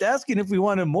 They kept asking if we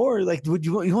wanted more. Like,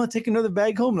 you want to take another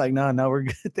bag home? Like, no, we're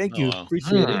good. Thank you,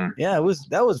 appreciate it. Yeah,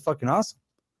 that was fucking awesome.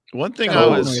 One thing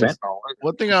Oh, I was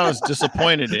nice.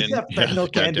 disappointed in. Yeah,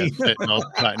 fentanyl candy. Fentanyl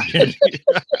cotton candy.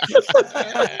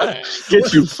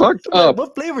 Get you fucked up.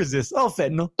 What flavor is this? Oh,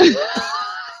 fentanyl.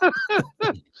 No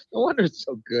wonder it's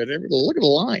so good. Look at the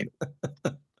line.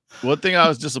 One thing I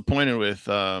was disappointed with,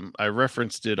 I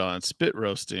referenced it on Spit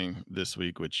Roasting this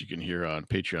week, which you can hear on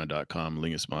patreon.com,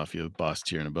 Lingus Mafia, boss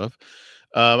tier and above.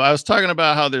 I was talking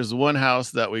about how there's one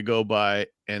house that we go by,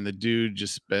 and the dude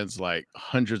just spends like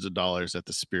hundreds of dollars at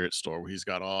the spirit store where he's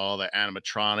got all the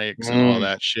animatronics and all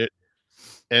that shit.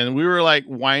 And we were like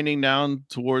winding down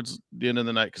towards the end of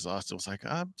the night because Austin was like,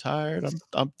 I'm tired.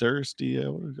 I'm thirsty.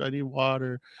 I need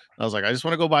water. And I was like, I just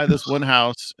want to go by this one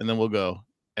house and then we'll go.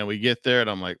 And we get there and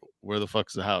I'm like, where the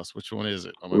fuck's the house? Which one is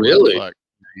it? I'm like, really? Fuck?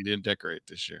 He didn't decorate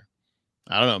this year.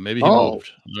 I don't know. Maybe he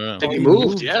moved. I don't know. Think he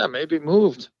moved. Yeah, maybe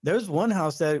moved. There's one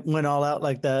house that went all out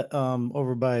like that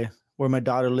over by where my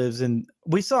daughter lives, and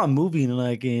we saw a movie in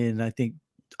I think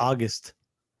August.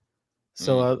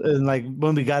 So and like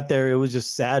when we got there, it was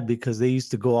just sad because they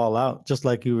used to go all out, just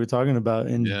like you were talking about,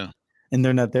 and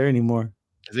they're not there anymore.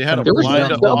 They had them There was one in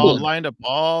Dublin. lined up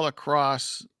all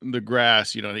across the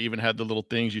grass. You know, they even had the little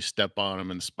things you step on them,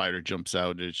 and the spider jumps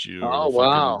out at you. Or Oh, the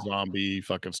wow. fucking zombie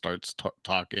fucking starts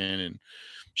talking and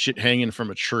shit hanging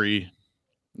from a tree.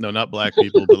 No, not black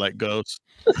people, but like ghosts.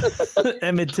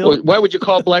 Emmett Till. Why would you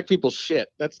call black people shit?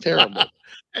 That's terrible.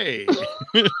 Hey,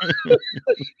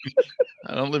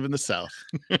 I don't live in the South.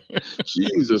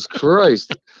 Jesus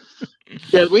Christ.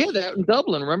 Yeah, we had that in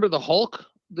Dublin. Remember the Hulk?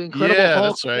 The Incredible Hulk.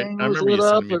 That's right. thing I was remember you lit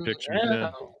sending up me and- pictures.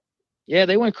 Yeah. Yeah,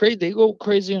 they went crazy. They go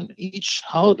crazy on each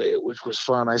holiday, which was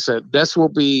fun. I said, this will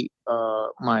be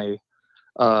my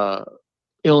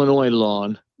Illinois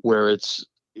lawn where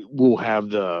we'll have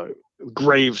the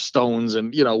gravestones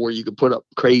and, where you could put up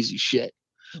crazy shit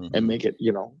and make it,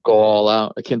 go all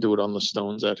out. I can't do it on the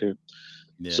stones out here.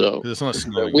 Yeah, So 'cause it's not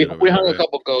snowing we good over hung there, a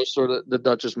couple ghosts, or the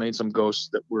Duchess made some ghosts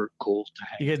that were cool to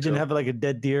hang. You guys didn't have like a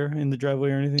dead deer in the driveway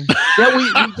or anything? Yeah,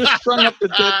 we just strung up the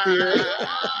dead deer.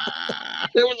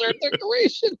 That was our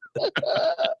decoration.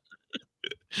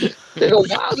 They go,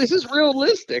 wow, this is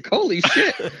realistic. Holy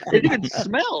shit. It even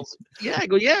smells. Yeah, I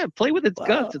go, yeah, play with its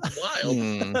guts. It's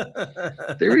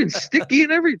wild. They're even sticky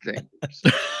and everything.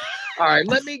 All right,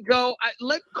 let me go.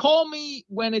 Call me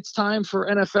when it's time for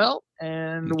NFL,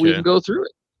 and we Okay. can go through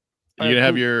it. You gonna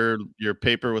have your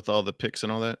paper with all the picks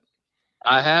and all that?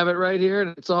 I have it right here,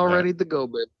 and it's all right. ready to go,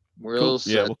 babe. We're Cool. all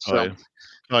set. Yeah, we'll call you.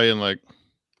 Call you in like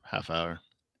half hour.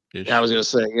 Yeah, I was gonna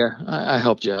say, yeah, I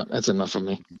helped you out. That's enough for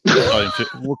me.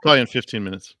 We'll call you in 15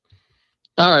 minutes.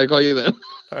 All right, call you then.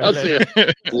 All I'll right, see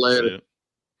you later.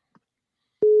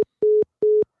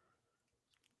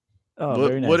 Oh, What,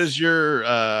 very nice. what is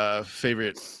your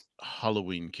favorite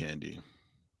Halloween candy?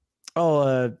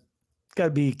 Oh,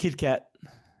 gotta be Kit Kat.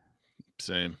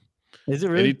 Same. Is it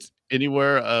really?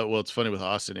 Anywhere? Well, it's funny with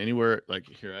Austin. Anywhere like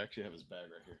here, I actually have his bag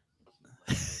right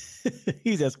here.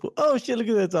 He's that's cool. Oh shit! Look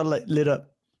at that! It's all lit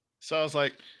up. So I was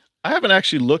like, I haven't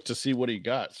actually looked to see what he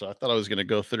got. So I thought I was gonna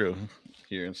go through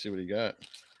here and see what he got.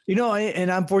 You know,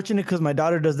 and I'm fortunate because my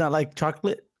daughter does not like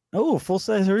chocolate. Oh, full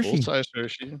size Hershey. Full size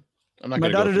Hershey. I'm not My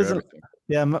gonna go daughter through doesn't. everything.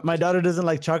 Yeah, my daughter doesn't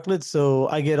like chocolate, so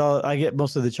I get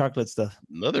most of the chocolate stuff.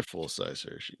 Another full size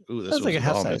Hershey. Ooh, this That's like a was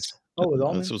half almonds. size. Oh, with No,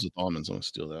 almonds. this was with almonds. I'm gonna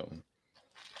steal that one.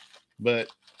 But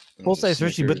Full size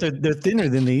Hershey, but they're thinner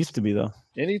than they used to be though.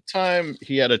 anytime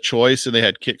he had a choice and they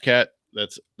had Kit Kat,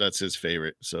 that's his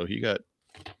favorite. So he got.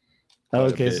 Oh, quite a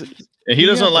okay. bit. So, And he you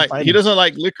doesn't have to like fight he him. doesn't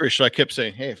like licorice. So I kept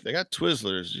saying, hey, if they got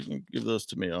Twizzlers, you can give those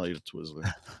to me. I'll eat a Twizzler.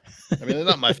 I mean, they're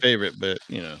not my favorite, but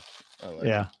I like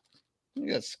Yeah. them.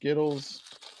 You got Skittles.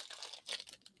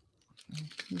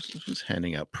 Who's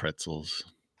handing out pretzels?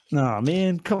 No,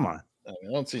 man, come on. I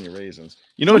don't see any raisins.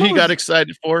 You know what he got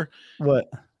excited for? What?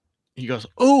 He goes,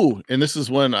 oh, and this is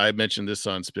when I mentioned this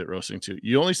on Spit Roasting too.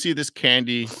 You only see this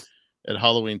candy at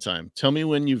Halloween time. Tell me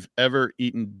when you've ever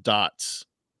eaten dots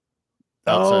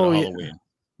outside of yeah. Halloween.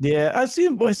 Yeah, I see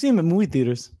them in movie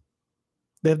theaters.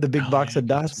 They have the big box of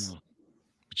dots.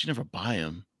 But you never buy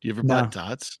them. Do you ever No. buy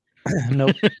dots?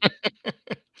 Nope.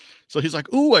 So he's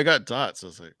like, ooh, I got dots. I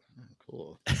was like,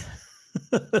 oh, cool.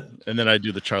 And then I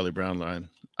do the Charlie Brown line.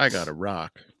 I got a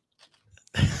rock.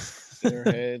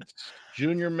 Airheads,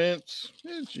 Junior Mints.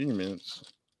 Yeah, Junior Mints.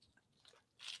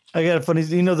 I got a funny.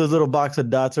 Those little box of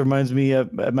dots reminds me of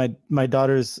my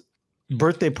daughter's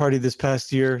birthday party this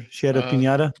past year. She had a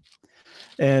piñata,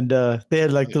 and they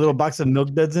had like the little box of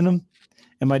Milk Duds in them.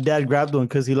 And my dad grabbed one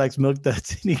because he likes Milk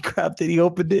Duds, and he grabbed it. He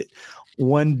opened it,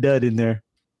 one dud in there.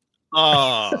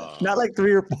 Oh, Not like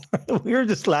 3 or 4. We were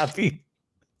just laughing.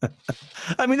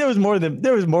 I mean, there was more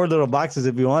little boxes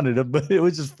if you wanted them, but it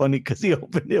was just funny because he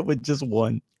opened it with just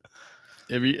one.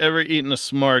 have you ever eaten a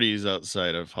Smarties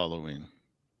outside of Halloween?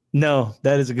 No,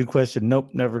 that is a good question. Nope,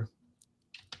 never.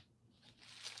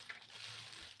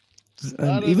 A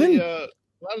lot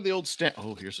of the old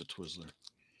Oh, here's a Twizzler.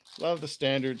 A lot of the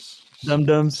standards. Dum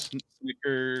Dums.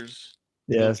 Snickers.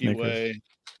 Yeah, Milky Snickers. Way.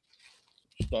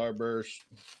 Starburst.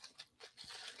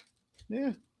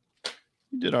 Yeah,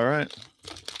 you did all right.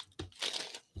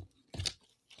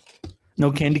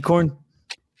 No candy corn.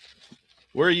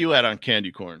 Where are you at on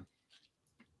candy corn?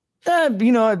 I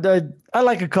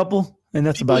like a couple, and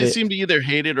that's People about it. seem to either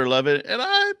hate it or love it, and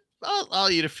I'll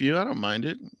eat a few. I don't mind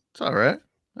it. It's all right.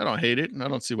 I don't hate it, and I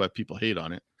don't see why people hate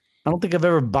on it. I don't think I've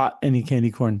ever bought any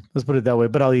candy corn. Let's put it that way,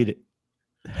 but I'll eat it.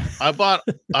 I bought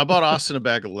Austin a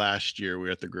bag last year. We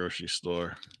were at the grocery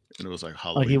store, and it was like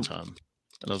Halloween time.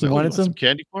 And I was he like, wanted some some?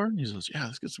 candy corn? He goes, yeah,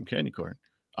 let's get some candy corn.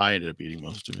 I ended up eating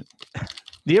most of it.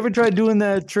 Do you ever try doing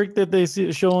that trick that they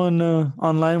show on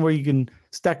online where you can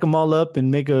stack them all up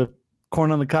and make a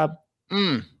corn on the cob?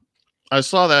 I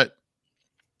saw that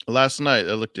last night.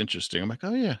 That looked interesting. I'm like,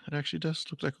 oh yeah, it actually does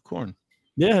look like a corn.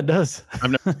 Yeah, it does. I've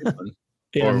never seen one.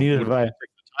 Yeah, or neither would have I. take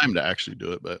the time to actually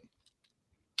do it, but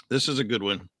this is a good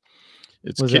one.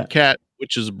 It's What's Kit that? Kat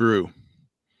Witch's Brew.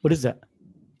 What is that?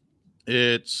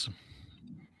 It's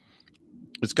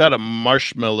got a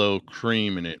marshmallow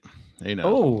cream in it. Hey, now.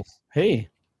 Oh, hey.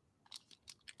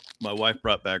 My wife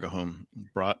brought a bag home.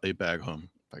 If I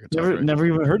could talk Never right. never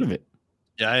even heard of it.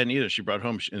 Yeah, I hadn't either. She brought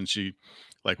home and she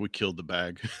we killed the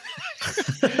bag.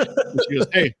 And she goes,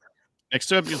 "Hey, next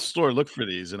time you're at the store, look for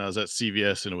these." And I was at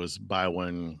CVS and it was buy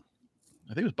one.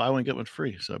 I think it was buy one get one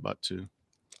free. So I bought two.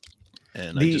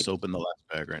 And I just opened the last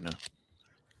bag right now.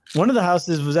 One of the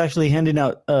houses was actually handing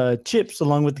out chips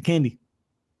along with the candy.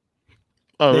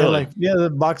 Oh, They had really? the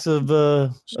box of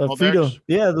Small Frito. bags?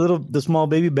 Yeah, the small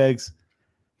baby bags.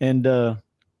 And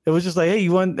it was just like, hey,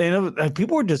 you want? And it was, like,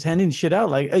 people were just handing shit out.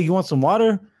 Like, hey, you want some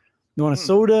water? You want a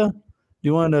soda?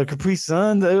 You want a Capri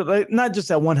Sun? Like, not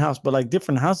just at one house, but like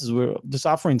different houses were just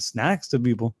offering snacks to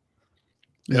people.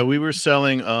 Yeah, we were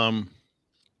selling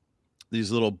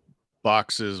these little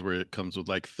boxes where it comes with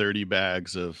like 30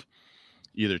 bags of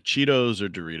either Cheetos or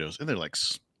Doritos, and they're like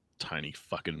tiny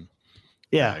fucking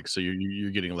bags. So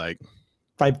you're getting like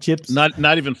 5 chips.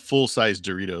 Not even full size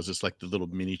Doritos. It's like the little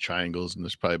mini triangles, and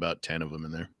there's probably about 10 of them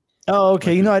in there. Oh,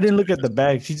 okay. I didn't look at the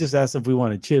bag. She just asked if we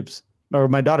wanted chips, or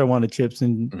my daughter wanted chips,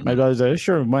 and my daughter's like,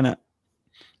 sure, why not?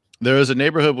 There was a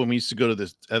neighborhood when we used to go to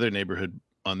this other neighborhood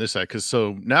on this side, because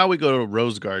so now we go to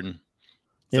Rose Garden.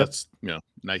 Yep. That's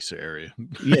nicer area.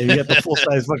 Yeah, you got the full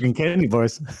size fucking candy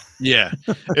bars. Yeah,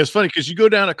 it's funny because you go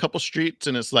down a couple streets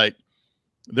and it's like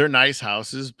they're nice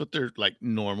houses, but they're like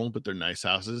normal, but they're nice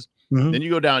houses. Mhm. Then you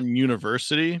go down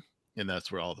University, and that's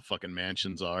where all the fucking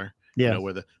mansions are. Yeah.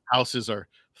 Where the houses are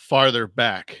farther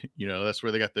back. That's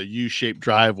where they got the U-shaped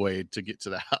driveway to get to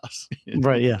the house.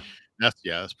 Right. Yeah. That's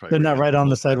probably They're not right on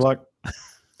the sidewalk.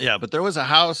 Yeah, but there was a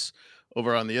house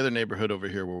over on the other neighborhood over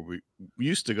here where we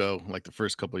used to go. Like the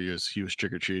first couple of years, he was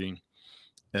trick or treating,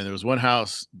 and there was one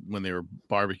house when they were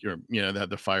barbecue. They had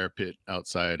the fire pit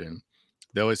outside, and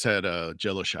they always had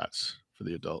Jello shots for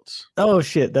the adults. Oh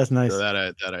shit, that's nice. So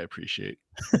that I appreciate.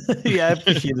 Yeah, I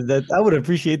appreciated that. I would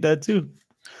appreciate that too.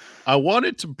 I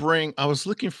wanted to bring. I was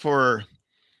looking for.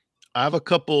 I have a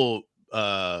couple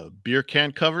beer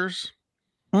can covers.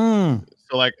 Mm.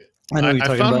 So like I know what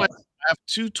you're talking about. I have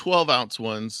two 12-ounce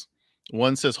ones.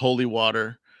 One says Holy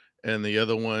Water, and the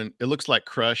other one, it looks like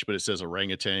Crush, but it says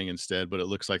orangutan instead, but it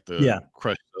looks like the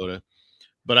Crush soda.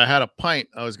 But I had a pint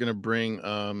I was gonna bring.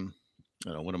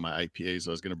 One of my IPAs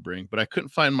I was gonna bring, but I couldn't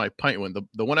find my pint one.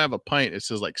 The one I have a pint, it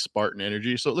says like Spartan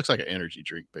Energy, so it looks like an energy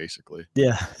drink basically.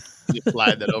 Yeah. You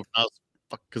slide that over.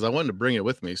 Because I wanted to bring it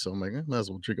with me, so I'm like, I might as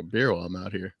well drink a beer while I'm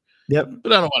out here. Yep.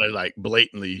 But I don't want to like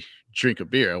blatantly drink a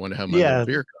beer. I want to have my little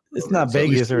beer cup. It's not So at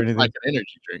least Vegas or it's anything. like an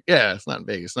energy drink. Yeah, it's not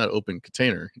Vegas. It's not an open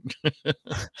container.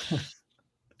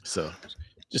 So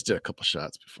just did a couple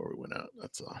shots before we went out.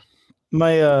 That's all.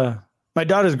 My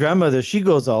daughter's grandmother, she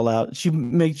goes all out. She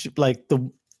makes like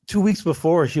the 2 weeks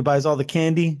before, she buys all the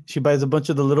candy. She buys a bunch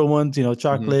of the little ones,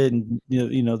 chocolate and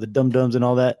the Dum Dums and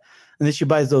all that. And then she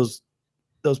buys those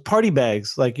party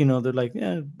bags, like they're like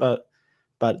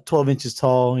about 12 inches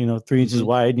tall, 3 inches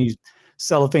wide, and these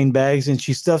cellophane bags, and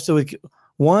she stuffs it with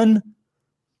one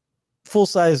full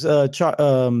size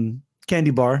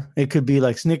candy bar. It could be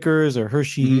like Snickers or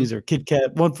Hershey's or Kit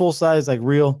Kat, one full size like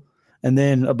real, and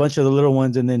then a bunch of the little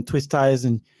ones, and then twist ties.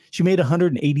 And she made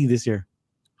 180 this year.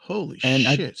 Holy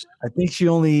shit! I think she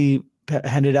only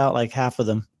handed out like half of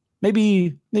them,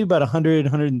 maybe about 100,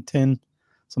 110,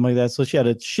 something like that. So she had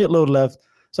a shitload left.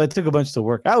 So I took a bunch to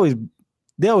work.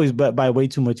 They always buy way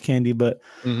too much candy, but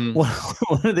one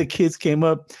of the kids came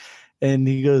up and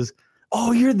he goes,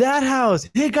 "Oh, you're that house.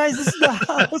 Hey guys, this is the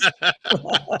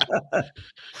house."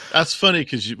 That's funny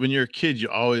because when you're a kid, you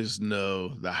always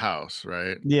know the house,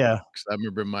 right? Yeah. 'Cause I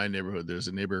remember in my neighborhood, there's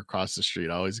a neighbor across the street.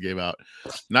 I always gave out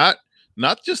not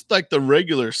just like the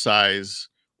regular size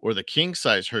or the king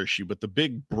size Hershey, but the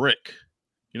big brick.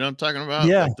 You know what I'm talking about?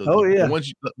 Yeah. Like the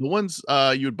ones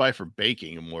you would buy for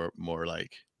baking, and more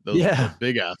like those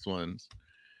big ass ones.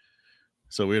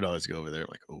 So we'd always go over there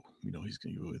like, oh, he's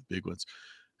gonna go with big ones.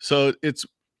 So it's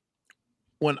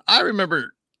when I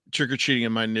remember trick-or-treating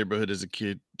in my neighborhood as a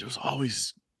kid, there was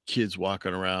always kids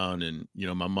walking around, and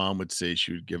my mom would say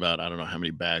she would give out, I don't know how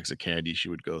many bags of candy she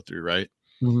would go through, right?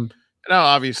 Mhm. Now,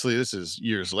 obviously, this is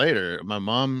years later. My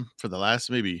mom, for the last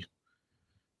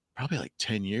probably like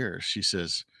 10 years, she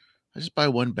says, I just buy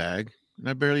one bag and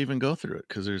I barely even go through it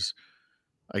because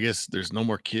I guess there's no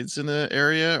more kids in the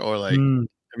area, or like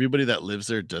everybody that lives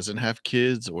there doesn't have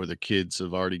kids, or the kids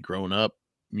have already grown up.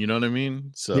 You know what I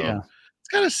mean? So it's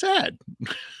kind of sad.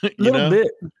 A little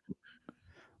bit.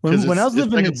 When I was it's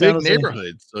living like in a San big Jose,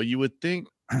 neighborhood, so you would think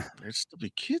there'd still be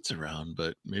kids around,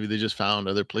 but maybe they just found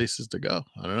other places to go.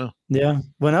 I don't know. yeah,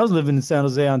 when I was living in San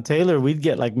Jose on Taylor, we'd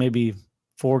get like maybe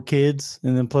 4 kids,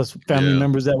 and then plus family Yeah.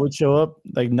 members that would show up,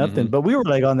 like nothing. Mhm. But we were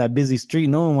like on that busy street.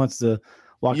 No one wants to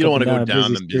walk You don't up want and to go down a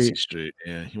down busy the busy street. street.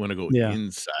 Yeah, you want to go Yeah.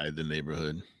 inside the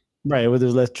neighborhood. Right, where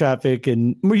there's less traffic,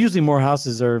 and we're usually more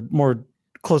houses are more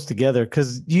close together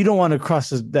because you don't want to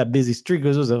cross that busy street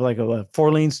because it was like a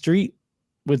 4-lane street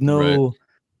with no,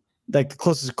 like the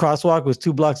closest crosswalk was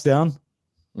 2 blocks down,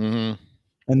 Mm-hmm.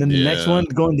 and then the next Yeah. one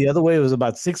going the other way was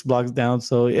about 6 blocks down.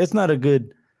 So it's not a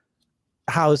good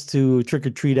house to trick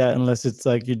or treat at unless it's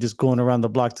like you're just going around the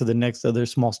block to the next other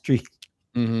small street.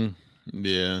 Mm-hmm.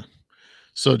 Yeah.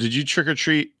 So did you trick or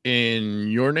treat in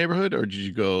your neighborhood, or did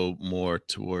you go more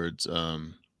towards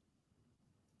When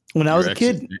I your was a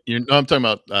ex's? kid, No, I'm talking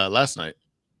about last night.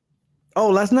 oh,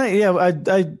 last night, yeah,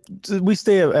 we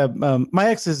stay at my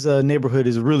ex's neighborhood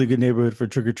is a really good neighborhood for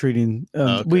trick or treating.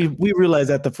 Okay. We realized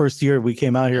that the first year we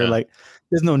came out here, Yeah. like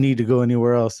there's no need to go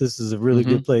anywhere else. This is a really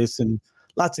good place and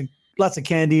lots of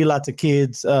candy, lots of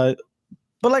kids. But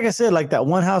like I said, like that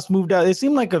one house moved out. It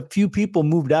seemed like a few people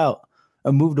moved out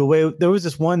and moved away. There was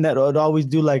this one that would always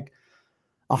do like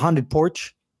a haunted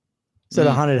porch instead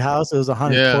of haunted house. It was a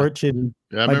haunted Yeah. porch, and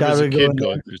Yeah, I my remember as daughter a would go kid in there.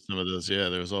 going through some of those. Yeah,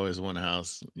 there was always one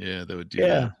house. Yeah, that would do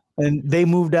Yeah, and they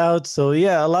moved out. So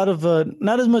yeah, a lot of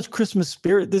not as much Christmas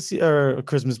spirit this year, or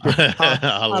Christmas spirit, that.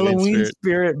 Halloween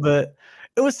spirit, but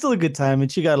it was still a good time,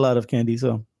 and she got a lot of candy.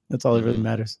 So that's all that really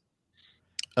matters.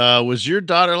 Was your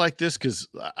daughter like this? Because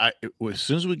as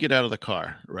soon as we get out of the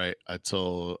car, right, I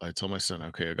told my son,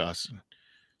 okay, Augustine,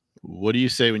 what do you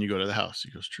say when you go to the house?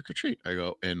 He goes, trick or treat. I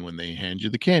go, and when they hand you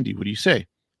the candy, what do you say?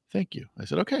 Thank you. I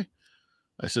said, okay.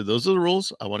 I said, those are the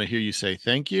rules. I want to hear you say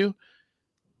thank you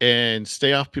and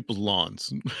stay off people's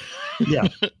lawns. Yeah.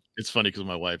 It's funny because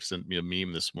my wife sent me a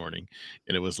meme this morning,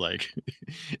 and it was like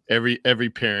every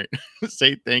parent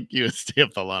say thank you and stay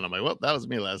off the lawn. I'm like, well, that was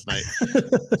me last night.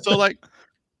 So like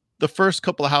the first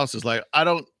couple of houses, like I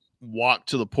don't walk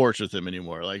to the porch with him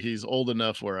anymore. Like he's old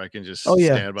enough where I can just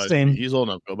stand by. same. He's old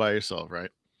enough. Go by yourself,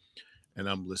 right? And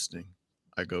I'm listening.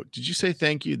 I go, did you say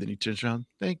thank you? Then he turns around,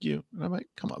 thank you. And I'm like,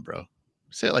 come on, bro.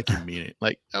 Say it like you mean it.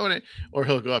 Like I want to, or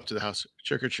he'll go up to the house,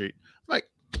 trick or treat. I'm like,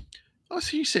 oh,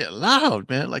 so you say it loud,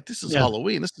 man. Like this is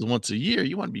Halloween. This is once a year.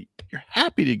 You're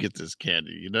happy to get this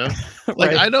candy, you know?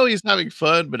 Like Right. I know he's having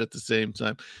fun, but at the same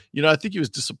time, I think he was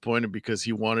disappointed because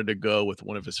he wanted to go with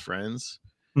one of his friends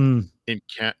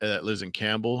that lives in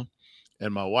Campbell.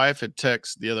 And my wife had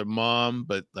texted the other mom,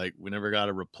 but like we never got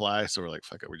a reply. So we're like,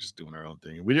 fuck it, we're just doing our own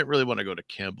thing. We didn't really want to go to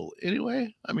Campbell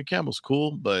anyway. I mean, Campbell's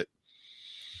cool, but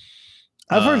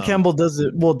I've heard Campbell does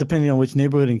it well, depending on which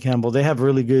neighborhood in Campbell. They have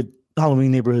really good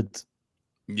Halloween neighborhoods.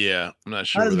 yeah, I'm not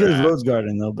sure. Not as where good they're as at. Rose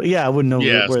Garden though. But yeah, I wouldn't know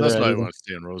Yeah, so where that's they're why at I either. want to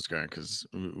stay in Rose Garden because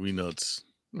we know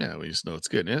we just know it's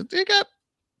good. And it got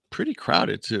pretty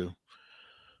crowded too.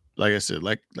 Like I said,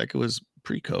 like it was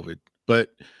pre-COVID, but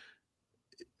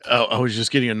I was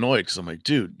just getting annoyed because I'm like,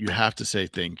 dude, you have to say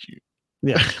thank you.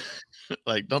 Yeah.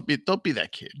 Like, don't be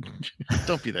that kid.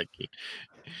 Don't be that kid.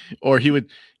 Or he would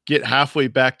get halfway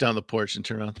back down the porch and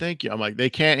turn around, thank you. I'm like, they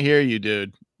can't hear you,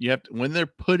 dude. You have to, when they're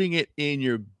putting it in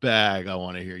your bag, I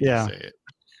want to hear you Yeah. say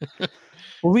it.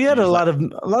 Well, we had He's a lot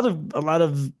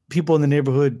of people in the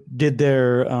neighborhood did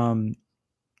their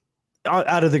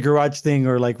out of the garage thing,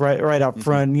 or like right out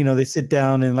front. You know, they sit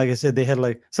down and like I said, they had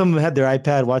like some of them had their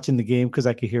iPad watching the game because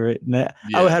I could hear it. And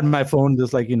I had my phone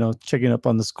just like checking up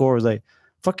on the score. I was like,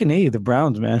 fucking A, the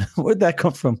Browns, man. Where'd that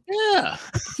come from? Yeah.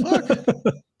 Fuck.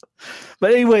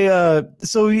 But anyway,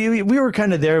 so we were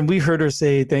kind of there, and we heard her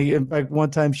say thank you. In fact, one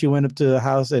time she went up to the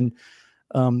house, and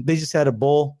they just had a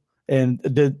bowl, and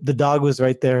the dog was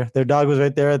right there. Their dog was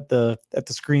right there at the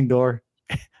screen door,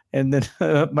 and then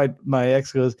my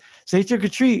ex goes, "Say trick or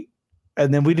treat,"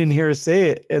 and then we didn't hear her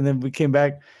say it, and then we came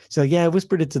back. She's like, "Yeah, I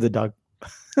whispered it to the dog."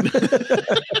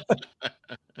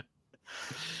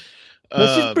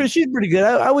 But she's pretty good.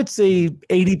 I would say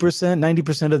 80%,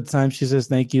 90% of the time she says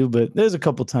thank you, but there's a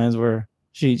couple times where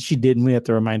she didn't. We have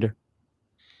to remind her.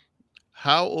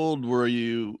 How old were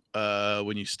you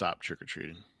when you stopped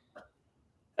trick-or-treating?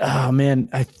 Oh man,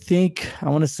 I think I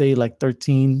want to say like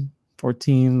 13,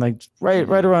 14, like right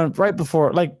around right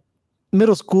before like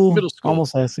middle school.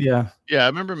 Almost yeah. Yeah, I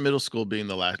remember middle school being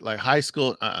the last, like high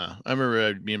school. I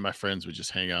remember me and my friends would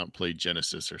just hang out and play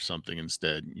Genesis or something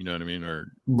instead. You know what I mean?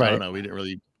 Or I Right. don't know. We didn't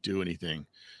really do anything.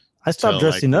 I stopped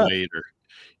till, dressing up. later.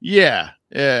 Yeah.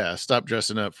 I stopped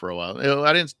dressing up for a while.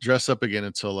 I didn't dress up again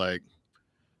until like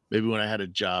maybe when I had a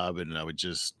job, and I would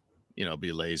just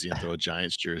be lazy and throw a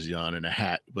Giants jersey on and a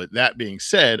hat. But that being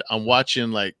said, I'm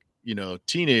watching like,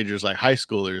 teenagers, like high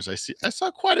schoolers. I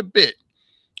saw quite a bit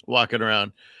walking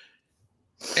around,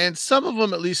 and some of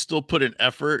them at least still put an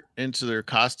effort into their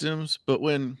costumes. But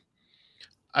when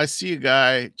I see a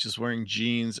guy just wearing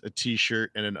jeans, a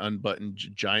t-shirt, and an unbuttoned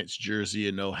Giants jersey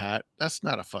and no hat, that's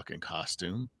not a fucking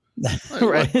costume. Like,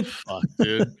 Right. what the fuck,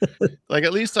 dude? Like,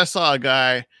 at least I saw a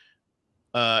guy,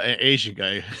 an Asian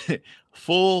guy,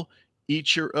 full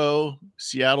Ichiro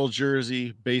Seattle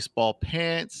jersey, baseball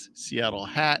pants, Seattle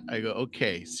hat. I go,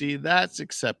 okay, see, that's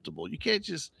acceptable. You can't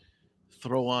just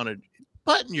throw on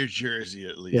button your jersey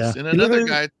at least. Yeah. And another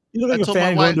guy, You look I like a told my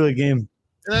fan wife- going to a game.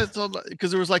 and that's all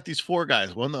because there was like these 4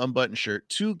 guys, one the unbuttoned shirt,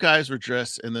 2 guys were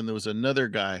dressed, and then there was another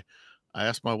guy. I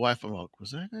asked my wife, I'm like,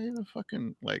 was that guy even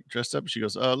fucking like dressed up? She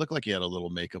goes, oh, it looked like he had a little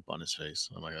makeup on his face.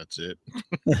 I'm like, that's it.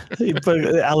 You put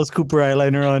Alice Cooper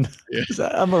eyeliner on. Yeah.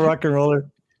 I'm a rock and roller.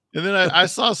 And then I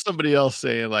saw somebody else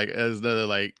saying, like, as another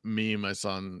like meme I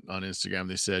saw on Instagram,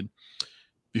 they said,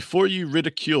 before you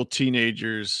ridicule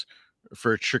teenagers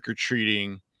for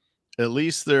trick-or-treating, at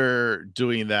least they're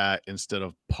doing that instead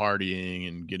of partying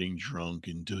and getting drunk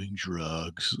and doing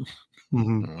drugs.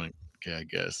 Mhm. I'm like, okay, I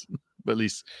guess. But at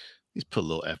least put a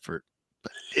little effort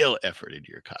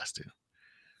into your costume.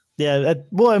 Yeah.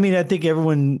 Well, I mean, I think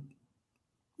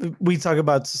we talk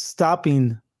about stop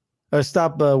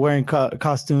wearing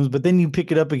costumes, but then you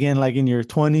pick it up again like in your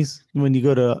 20s when you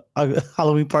go to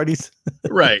Halloween parties.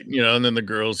 Right. And then the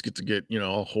girls get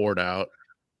all whored out.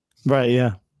 Right.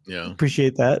 Yeah. Yeah.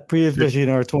 Appreciate that. Especially in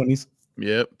our 20s.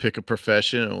 Yep. Pick a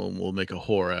profession and we'll make a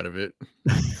whore out of it.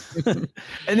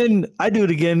 And then I do it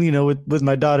again, with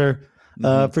my daughter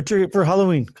for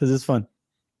Halloween because it's fun.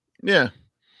 Yeah.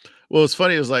 Well, it's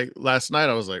funny. It was like last night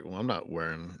I was like, well, I'm not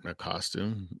wearing a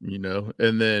costume,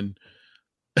 and then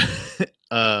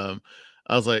I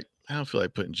was like, I don't feel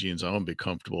like putting jeans on. I want to be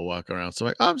comfortable walking around. So I'm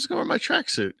like, oh, I'm just going to wear my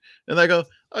tracksuit. And I go,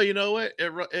 oh, you know what?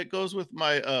 It goes with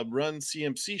my Run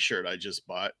CMC shirt I just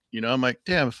bought. I'm like,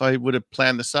 damn, if I would have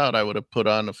planned this out, I would have put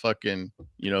on a fucking,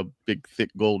 big,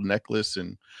 thick gold necklace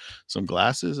and some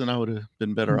glasses, and I would have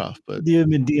been better off. But Do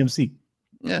them in DMC.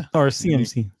 Yeah. Or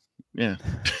CMC. Yeah.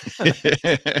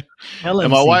 LMC.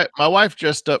 And my wife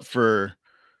dressed up for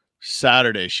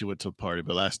Saturday. She went to a party,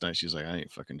 but last night she's like, I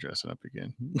ain't fucking dressing up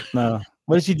again. No.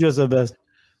 What did she dress up as?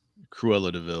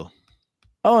 Cruella de Vil.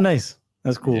 Oh, nice.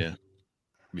 That's cool. Yeah.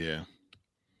 Yeah.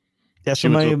 Yeah, She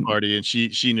went to a party and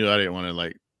she knew I didn't want to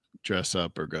like dress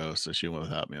up or go, so she went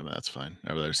without me. I'm like, that's fine.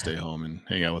 I'd rather stay home and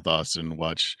hang out with Austin,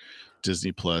 watch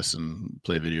Disney Plus, and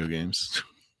play video games.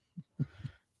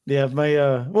 Yeah,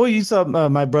 you saw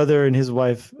my brother and his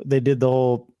wife. They did the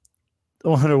whole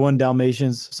 101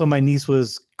 Dalmatians. So my niece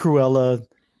was Cruella,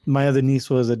 my other niece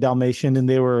was a Dalmatian, and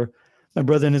my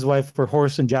brother and his wife were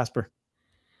Horace and Jasper.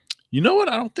 You know what?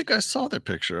 I don't think I saw their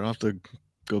picture. I'll have to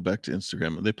go back to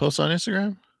Instagram. Did they post on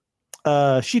Instagram?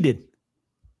 She did.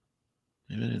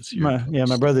 Maybe I didn't see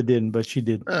my brother didn't, but she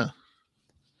did. Oh,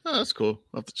 that's cool.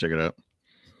 I'll have to check it out.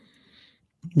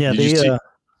 Yeah,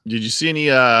 did you see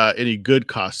any good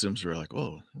costumes? Where like,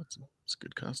 whoa, that's a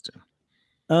good costume.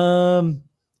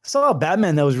 Saw a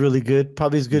Batman that was really good,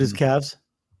 probably as good as Cavs.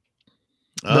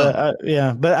 Oh.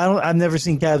 But I've never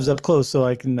seen Cavs up close, so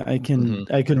I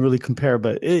couldn't really compare.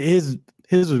 But his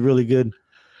was really good.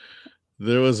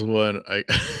 There was one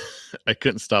I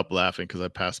couldn't stop laughing because I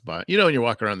passed by. When you're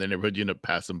walking around the neighborhood, you end up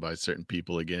passing by certain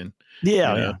people again.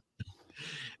 Yeah,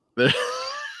 yeah.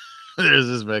 There's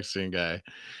this Mexican guy,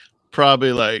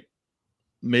 probably like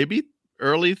maybe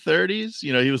early 30s.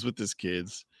 He was with his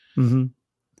kids,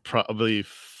 probably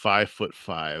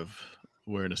 5'5",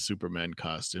 wearing a Superman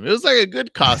costume. It was like a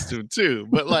good costume too,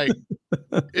 but like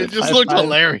it just looked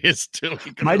hilarious to me.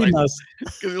 Mighty Mouse,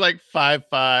 because he's like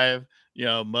 5'5",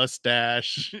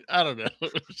 mustache. I don't know.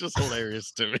 It was just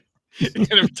hilarious to me. And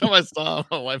every time I saw him,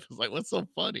 my wife was like, "What's so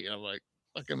funny?" I'm like,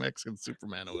 "Fucking Mexican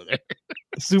Superman over there."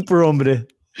 Super hombre.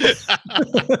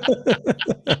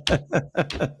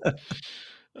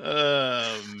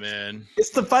 Oh man,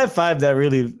 it's the 5'5" that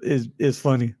really is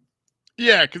funny.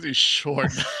 Yeah, because he's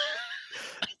short.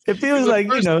 If he was like,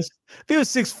 if he was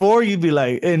 6'4", you'd be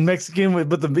like in Mexican,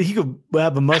 but he could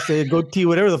have a mustache, goatee,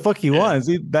 whatever the fuck he wants.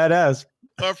 He's badass.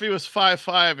 Or if he was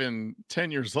 5'5" and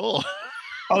 10 years old.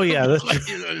 Oh yeah, that's like,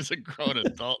 he's a grown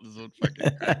adult. This would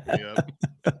fucking crack me up.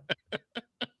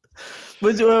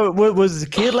 Was the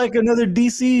kid like another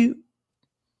DC,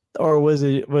 or was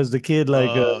the kid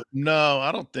like no,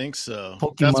 I don't think so.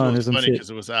 Pokemon That's what or was some funny shit? because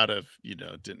it was out of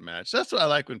it didn't match. That's what I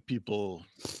like when people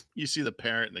you see the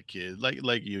parent and the kid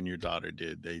like you and your daughter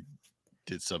did. They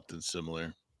did something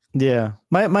similar. Yeah,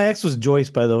 my ex was Joyce,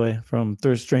 by the way, from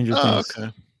Stranger Oh, Things.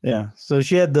 okay. Yeah, so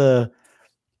she had the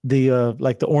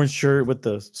like the orange shirt with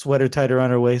the sweater tied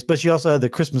around her waist, but she also had the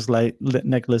Christmas light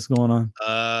necklace going on.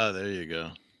 There you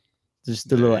go.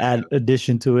 Just a little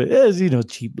addition to it. It was,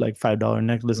 cheap, like $5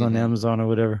 necklace on Mhm. Amazon or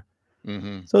whatever.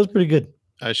 Mhm. So it's pretty good.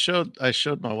 I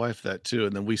showed my wife that too,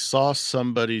 and then we saw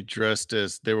somebody dressed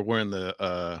as they were wearing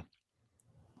the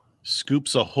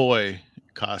Scoops Ahoy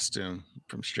costume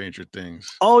from Stranger Things.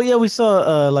 Oh yeah, we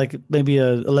saw like maybe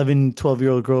a 11,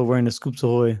 12-year-old girl wearing a Scoops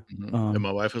Ahoy. And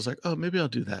my wife was like, "Oh, maybe I'll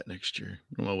do that next year.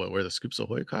 I'll wear the Scoops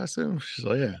Ahoy costume." She's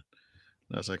like, "Yeah."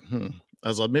 And I was like, I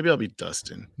was like, maybe I'll be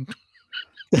Dustin.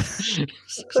 'Cause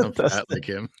I'm fat like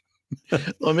him.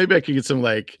 Well, maybe I could get some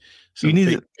You need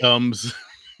fake gums.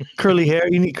 curly hair.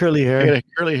 You need curly I hair. get a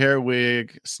curly hair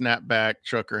wig, snapback,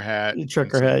 trucker hat,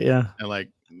 Trucker hat, yeah. and like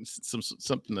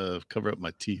something to cover up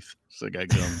my teeth. So I got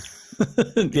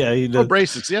gum. Yeah, he Or does.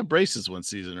 braces. Yeah, braces one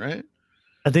season, right?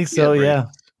 I think He so. had Yeah,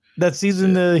 braces. that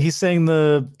season he sang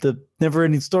the Never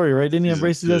Ending Story, right? Didn't he have Season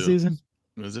braces that 2. season?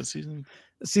 Was it season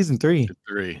Season 3.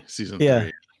 3? Season Yeah.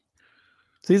 3.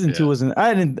 Season 2 Yeah. wasn't.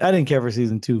 I didn't care for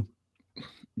season 2.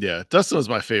 Yeah, Dustin was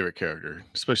my favorite character,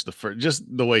 especially the first. Just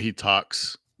the way he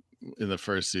talks in the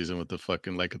first season with the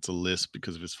fucking like it's a lisp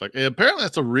because of his fucking. Apparently,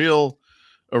 that's a real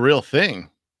thing.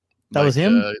 That was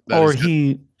him, that or he's got-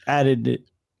 he added it.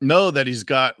 No, that he's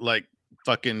got like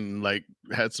fucking like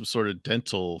had some sort of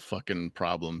dental fucking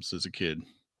problems as a kid.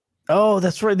 Oh,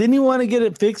 that's right. Didn't he want to get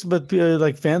it fixed, but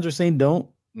like fans are saying don't,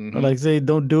 or Mhm. like say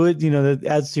don't do it. That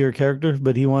adds to your character.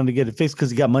 But he wanted to get it fixed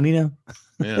because he got money now.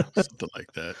 Yeah, something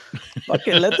like that.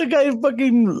 Okay, let the guy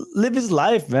fucking live his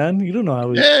life, man. You don't know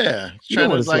how. Yeah, he's You know trying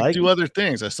what to it's like like. do other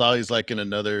things. I saw he's like in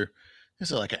another.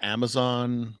 Is it like an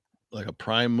Amazon, like a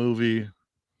Prime movie?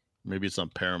 Maybe it's on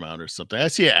Paramount or something. I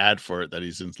see an ad for it that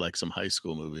he's in like some high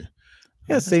school movie.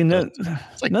 Yeah, saying that.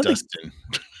 It's like none of the- Dustin.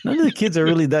 None of the kids are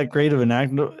really that great of an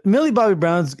actor. Millie Bobby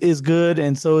Brown is good,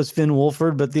 and so is Finn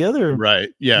Wolford. But the other, Right?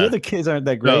 Yeah. the other kids aren't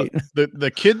that No, great. the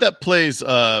kid that plays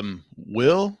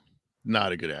Will,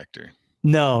 not a good actor.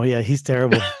 No, yeah, he's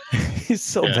terrible. He's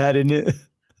so Yeah. bad in it.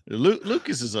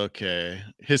 Lucas is okay.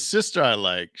 His sister I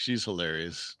like. She's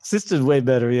hilarious. Sister's way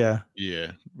better. Yeah.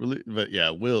 Yeah, really, but yeah,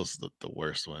 Will's the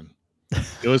worst one.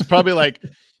 It was probably like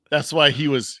that's why he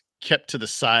was kept to the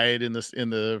side in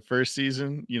the first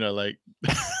season. Like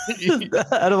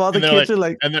Out of all the and they're kids,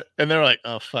 like, are like, and they're like,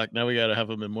 oh fuck, now we got to have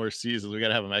him in more seasons. We got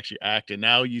to have him actually act. And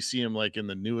now you see him like in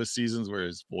the newest seasons where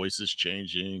his voice is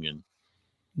changing and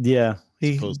yeah.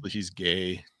 supposedly he's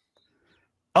gay.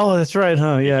 Oh, that's right,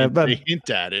 huh? Yeah, but They hint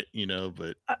at it,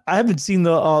 but I haven't seen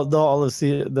all of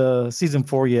the season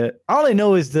 4 yet. All I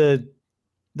know is the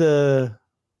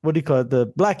what do you call it? The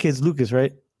black kid's Lucas,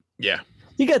 right? yeah,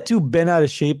 He got too bent out of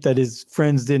shape that his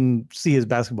friends didn't see his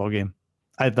basketball game.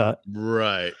 I thought.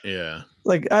 right, yeah.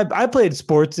 Like I played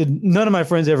sports and none of my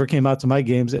friends ever came out to my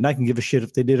games, and I can give a shit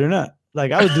if they did or not.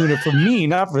 Like I was doing it for me,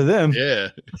 not for them. Yeah.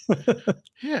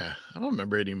 Yeah. I don't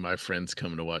remember any of my friends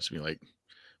coming to watch me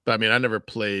but I mean I never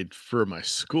played for my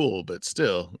school, but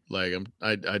still, like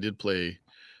I did play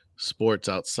sports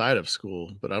outside of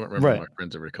school, but I don't remember Right. my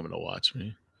friends ever coming to watch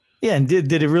me. Yeah, and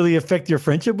did it really affect your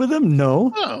friendship with them?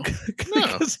 No. No.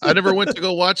 No. I never went to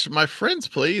go watch my friends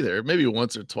play either. Maybe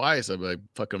once or twice. I'm like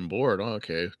fucking bored. Oh,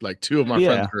 okay. Like two of my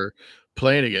Yeah. friends were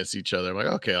playing against each other. I'm like,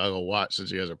 okay, I'll go watch since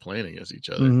you guys are playing against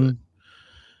each other. Mhm.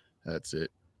 But that's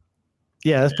it.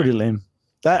 Yeah, that's pretty lame.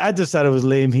 I just thought it was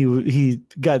lame. He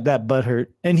got that butt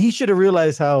hurt, and he should have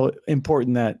realized how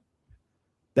important that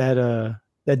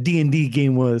D&D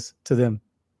game was to them.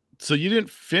 So you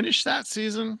didn't finish that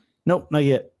season? Nope, not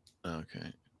yet.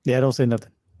 Okay. Yeah, don't say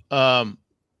nothing.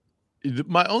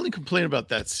 My only complaint about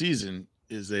that season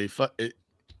is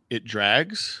it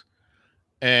drags,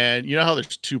 and you know how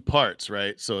there's 2 parts,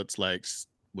 right? So it's like,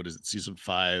 what is it, season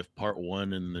 5 part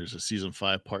 1, and there's a season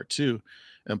 5 part 2,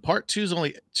 and part 2 is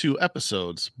only 2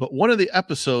 episodes, but one of the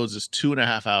episodes is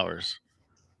 2.5 hours.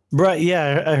 Right?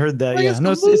 Yeah, I heard that. Like, yeah, it's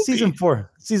no, the it's season movie.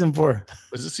 4. Season 4.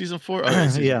 Is it season 4? Oh,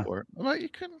 season Yeah. 4. I'm like, you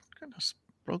could kind of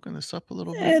broken this up a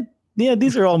little bit. Yeah,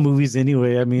 these are all movies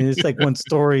anyway. I mean, it's like one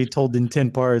story told in 10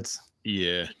 parts.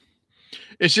 Yeah,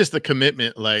 it's just the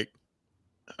commitment. Like,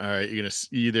 all right, you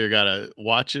either gotta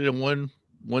watch it in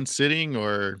one sitting,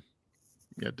 or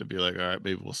you have to be like, all right,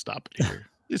 maybe we'll stop it here.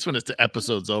 At least when it's the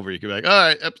episode's over, you can be like, all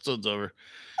right, episode's over.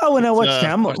 Oh, when I watched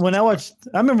watch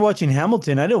I remember watching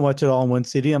Hamilton. I didn't watch it all in one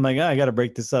city. I'm like, I got to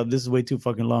break this up. This is way too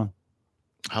fucking long.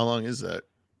 How long is that?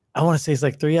 I want to say it's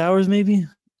like 3 hours, maybe.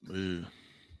 Ooh,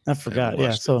 I forgot. haven't Yeah.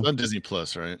 watched it. So It's on Disney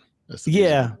Plus, right? That's the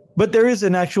yeah, Disney- but there is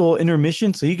an actual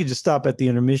intermission, so you could just stop at the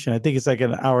intermission. I think it's like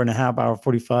an hour and a half, hour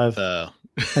 45.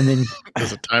 and then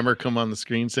Does a timer come on the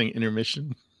screen saying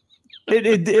intermission?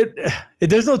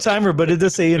 There's no timer, but it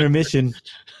does say intermission.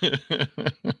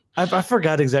 I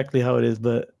forgot exactly how it is,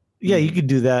 but yeah, you could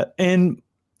do that. And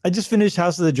I just finished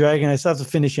House of the Dragon. I still have to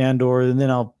finish Andor, and then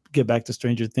I'll get back to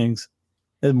Stranger Things.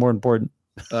 It's more important.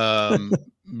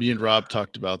 Me and Rob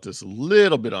talked about this a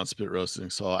little bit on Spit Roasting,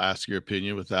 so I'll ask your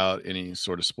opinion without any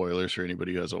sort of spoilers for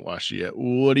anybody who hasn't watched it yet.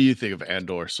 What do you think of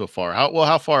Andor so far?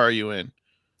 How far are you in?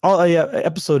 Oh yeah,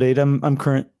 episode 8. I'm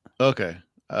current. Okay.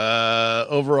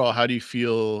 Overall, how do you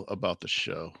feel about the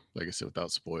show? Like I said,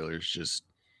 without spoilers, just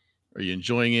are you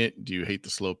enjoying it? Do you hate the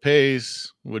slow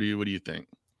pace? What do you think?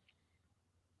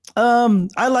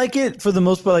 I like it for the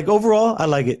most part. Like overall, I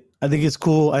like it. I think it's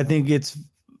cool. I think it's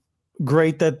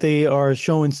great that they are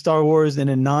showing Star Wars in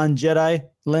a non-Jedi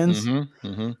lens.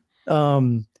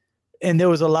 And there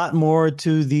was a lot more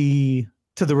to the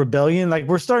rebellion. Like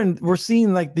we're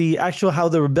seeing like the actual how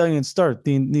the rebellion start,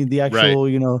 the actual,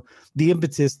 right. The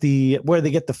impetus, where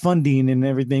they get the funding and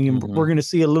everything. And we're going to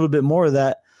see a little bit more of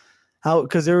that.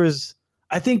 Because there was,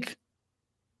 I think,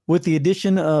 with the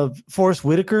addition of Forrest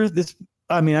Whitaker,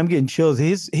 I'm getting chills.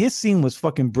 His scene was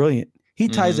fucking brilliant. He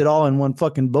ties it all in one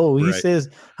fucking bow. He says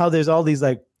how there's all these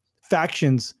like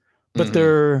factions, but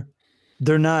they're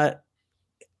not.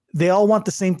 They all want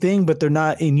the same thing, but they're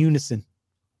not in unison.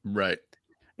 Right.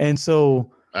 And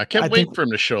so I kept waiting for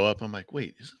him to show up. I'm like,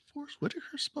 wait, is it Forrest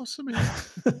Whitaker supposed to be?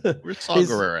 Where's Saw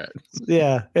Gerrera at?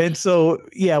 Yeah. And so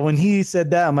when he said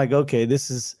that, I'm like, okay,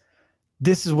 this is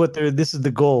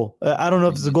the goal. I don't know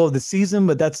if it's the goal of the season,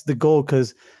 but that's the goal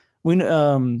because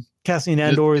Cassian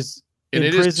Andor is in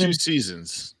prison. Is 2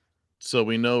 seasons, so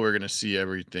we know we're gonna see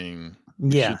everything.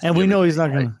 Yeah, and we know he's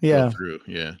not gonna. Yeah, go through.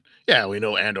 Yeah. We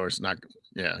know Andor's not.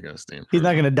 Yeah, gonna stay in prison. He's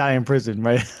not gonna die in prison,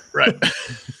 right? Right.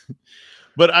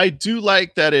 But I do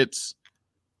like that it's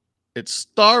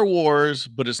Star Wars,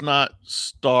 but it's not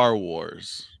Star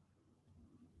Wars.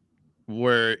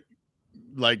 Where,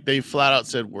 like, they flat out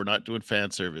said we're not doing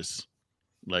fan service.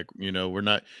 Like, you're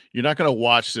not gonna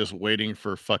watch this waiting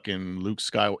for fucking Luke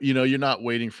Skywalker. You're not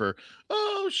waiting for,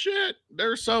 oh shit,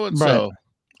 there's so and so. Right.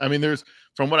 I mean,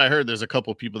 from what I heard, there's a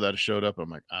couple people that have showed up. I'm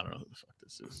like, I don't know who the fuck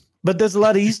this is. But there's a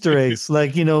lot of Easter eggs,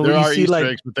 like there are Easter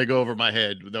eggs, but they go over my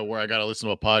head. Where I gotta listen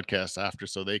to a podcast after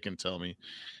so they can tell me.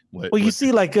 You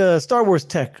see like Star Wars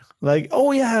tech, like,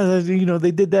 oh yeah,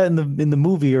 they did that in the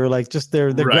movie, or like just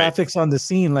their graphics on the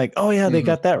scene, like, oh yeah, they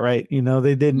got that right.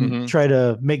 They didn't try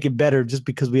to make it better just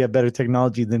because we have better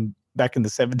technology than back in the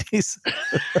 70s.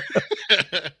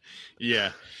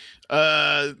 Yeah.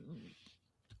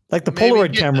 Like the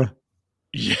Polaroid camera.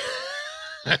 Yeah.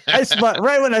 I smiled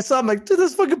right when I saw him, like, dude,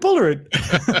 that's fucking Polaroid.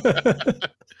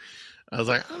 I was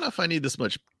like, I don't know if I need this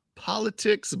much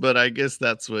politics, but I guess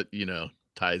that's what,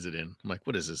 ties it in. I'm like,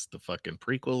 what is this? The fucking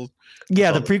prequel?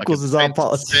 Yeah, the prequels is all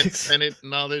politics. Senate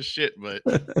and all this shit, but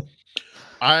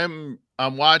I'm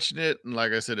watching it, and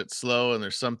like I said, it's slow, and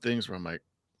there's some things where I'm like,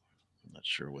 I'm not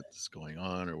sure what's going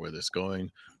on or where this is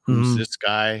going. Who's this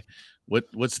guy?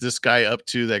 What's this guy up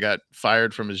to that got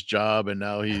fired from his job and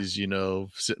now he's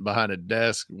sitting behind a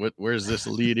desk? Where's this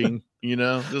leading? There's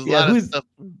a lot of stuff.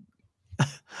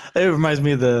 It reminds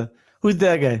me of who's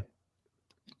that guy?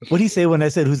 What did he say when I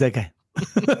said who's that guy?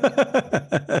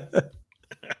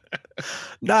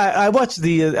 No, I watched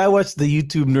the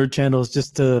YouTube nerd channels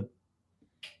just to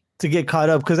get caught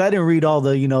up because I didn't read all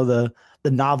the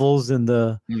novels and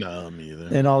no, me either.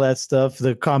 And all that stuff,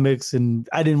 the comics, and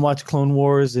I didn't watch Clone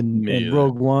Wars and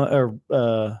Rogue One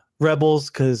or Rebels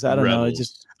because I don't know.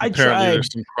 I tried.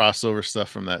 There's some crossover stuff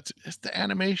from that. It's the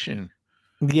animation.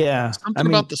 Yeah, something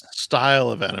about the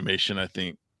style of animation, I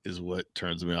think, is what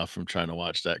turns me off from trying to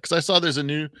watch that. Because I saw there's a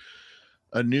new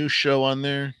show on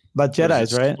there about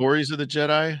Jedis, right? Stories of the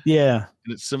Jedi. Yeah,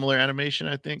 and it's similar animation,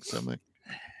 I think. So I'm like,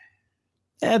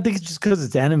 I think it's just because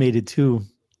it's animated too.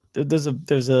 There's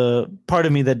a part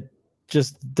of me that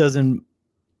just is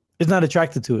not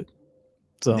attracted to it.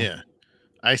 So yeah,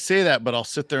 I say that, but I'll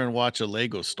sit there and watch a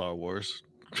Lego Star Wars.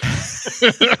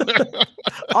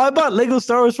 I bought Lego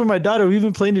Star Wars for my daughter. We've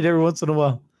been playing it every once in a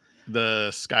while. The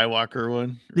Skywalker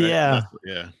one. Right? Yeah.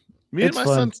 Yeah. Me and my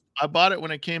son, I bought it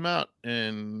when it came out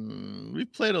and we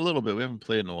played a little bit. We haven't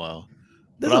played in a while.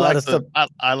 There's a lot of stuff.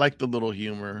 I like the little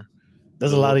humor.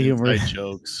 There's a lot of humor.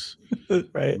 Jokes.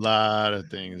 Right. A lot of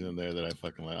things in there that I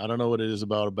fucking like. I don't know what it is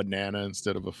about a banana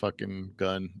instead of a fucking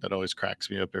gun that always cracks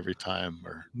me up every time.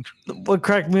 Or what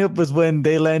cracked me up was when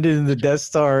they landed in the Death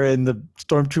Star and the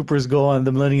stormtroopers go on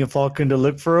the Millennium Falcon to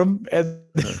look for him. And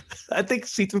I think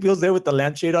C-3PO's there with the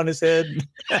lampshade on his head.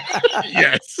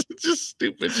 Yes. Just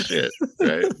stupid shit.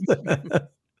 Right.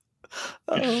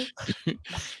 Oh.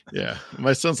 Yeah.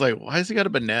 My son's like, why has he got a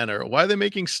banana? Or why are they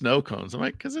making snow cones? I'm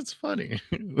like, because it's funny.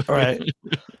 Right.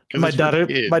 'Cause My it's for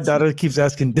my kids. daughter keeps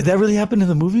asking, did that really happen in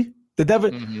the movie? Did that?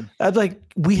 Mhm. I'm like,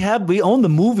 we own the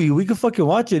movie. We can fucking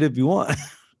watch it if you want.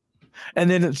 And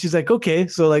then she's like, okay.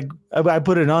 So like, I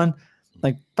put it on.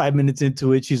 Like 5 minutes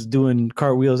into it, she's doing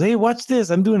cartwheels. Hey, watch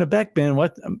this! I'm doing a backbend.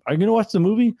 What? Are you gonna watch the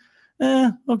movie?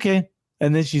 Okay.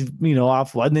 And then she's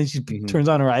off. And then she turns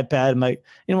on her iPad. I'm like,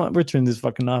 you know what? We're turning this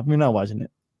fucking off. We're not watching it.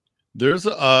 There's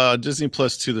Disney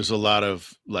Plus too. There's a lot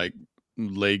of like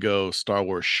Lego Star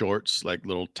Wars shorts, like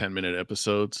little 10-minute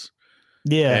episodes.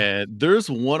 Yeah. And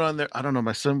there's one on there. I don't know.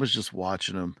 My son was just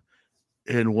watching them,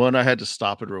 and one I had to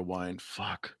stop and rewind.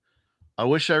 Fuck. I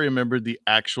wish I remembered the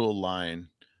actual line,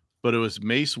 but it was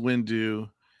Mace Windu,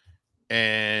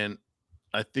 and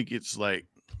I think it's like,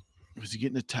 was he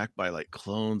getting attacked by like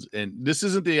clones? And this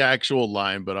isn't the actual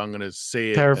line, but I'm gonna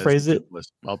say it. Paraphrase it.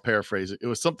 I'll paraphrase it. It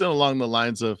was something along the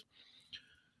lines of,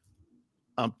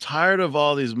 "I'm tired of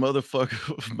all these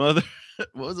motherfucker mother."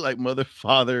 What was it, like mother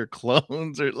father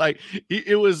clones, or like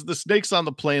it was the snakes on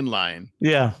the plane line,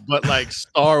 Yeah. but like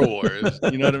Star Wars.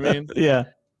 You know what I mean? Yeah.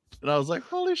 And I was like,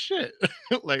 holy shit.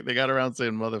 Like they got around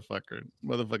saying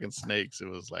motherfucking snakes. It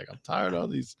was like, I'm tired of all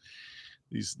these,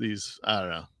 I don't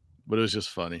know. But it was just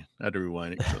funny. I had to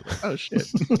rewind it because I was like, oh shit.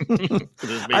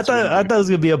 I thought it was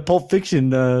gonna be a Pulp Fiction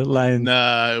line.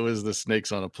 Nah, it was the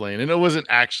snakes on a plane. And it wasn't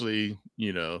actually,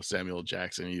 Samuel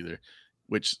Jackson either.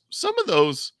 Which some of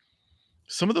those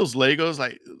Legos,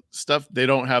 like stuff, they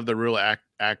don't have the real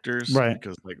actors, right?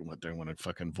 Because like what they want to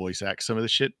fucking voice act some of the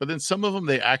shit. But then some of them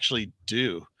they actually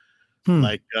do.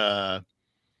 Like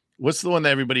what's the one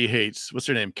that everybody hates? What's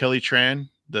her name? Kelly Tran,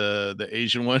 the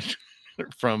Asian one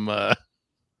from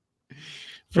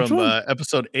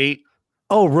episode 8.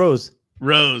 Oh, Rose.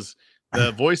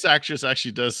 The voice actress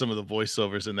actually does some of the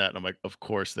voiceovers in that, and I'm like, of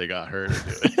course they got her to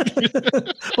do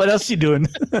it. What else she doing?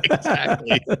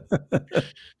 Exactly.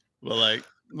 Well, like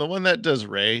the one that does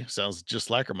Ray sounds just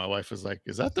like her. My wife was like,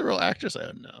 "Is that the real actress?" I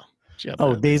don't know.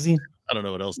 Daisy. I don't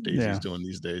know what else Daisy's doing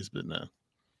these days, but no.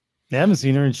 I haven't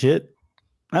seen her in shit.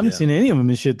 I haven't seen any of them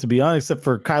in shit, to be honest, except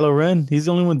for Kylo Ren. He's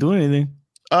the only one doing anything.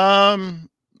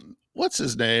 What's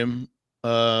his name?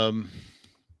 Andy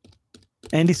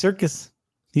Serkis.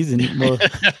 He's in. Well,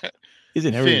 he's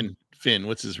in everything. Finn.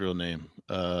 What's his real name?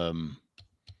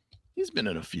 He's been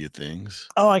in a few things.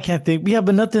 Oh, I can't think. Yeah,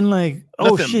 but nothing like.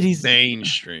 Nothing shit, he's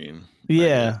mainstream.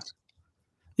 Yeah.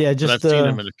 Yeah, just but I've seen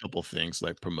him in a couple things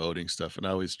like promoting stuff, and I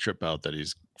always trip out that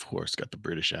he's, of course, got the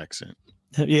British accent.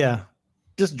 Yeah,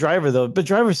 just Driver though. But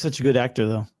Driver's such a good actor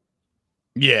though.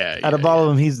 Yeah. Out of all of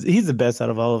them, he's the best out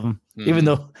of all of them. Even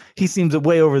though he seems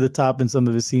way over the top in some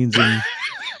of his scenes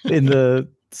in the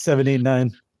 7, 8,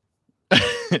 9.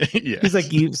 Yeah, he's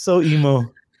like so emo.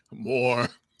 More.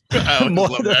 I always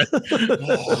love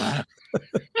that.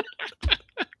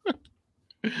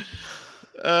 More.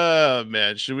 Oh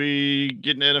man, should we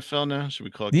get in NFL now? Should we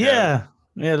call it? Yeah,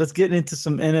 let's get into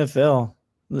some NFL.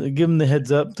 Give them the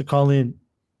heads up to call in.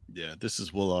 Yeah, this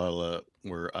is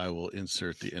where I will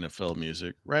insert the NFL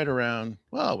music right around.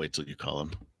 Well, I'll wait till you call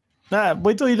him. Nah,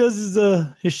 wait till he does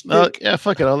his shtick. Yeah,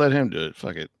 fuck it. I'll let him do it.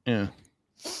 Fuck it. Yeah.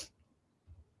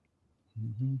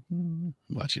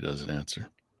 Watch, he doesn't answer.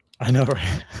 I know,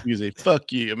 right? You say,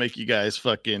 fuck you. I make you guys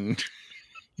fucking.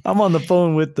 I'm on the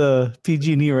phone with the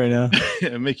PG&E right now.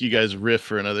 I make you guys riff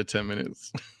for another 10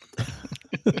 minutes.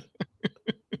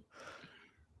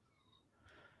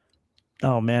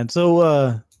 Oh man.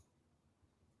 So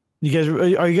you guys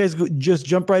are you guys just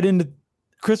jump right into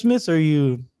Christmas, or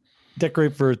you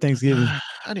decorate for Thanksgiving?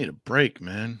 I need a break,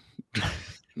 man.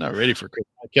 Not ready for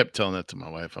Christmas. I kept telling that to my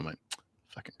wife. I'm like,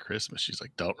 fucking Christmas. She's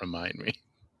like, don't remind me.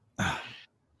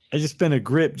 I just spent a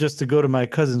grip just to go to my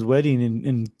cousin's wedding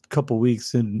in a couple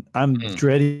weeks, and I'm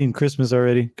dreading Christmas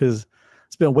already because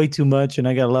it's been way too much, and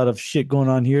I got a lot of shit going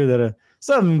on here that I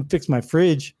still haven't fixed my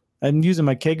fridge. I'm using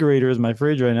my kegerator as my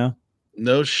fridge right now.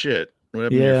 No shit. What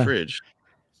happened to your fridge?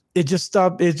 It just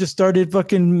stopped. It just started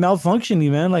fucking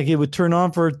malfunctioning, man. Like it would turn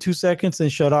on for 2 seconds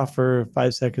and shut off for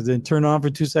 5 seconds, and turn on for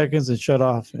 2 seconds and shut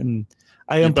off. And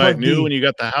I unplugged. You buy it new when you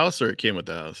got the house, or it came with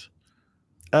the house?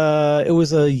 It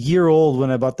was a year old when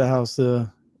I bought the house.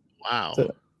 Wow.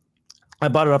 So I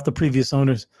bought it off the previous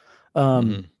owners.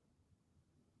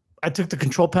 I took the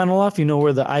control panel off,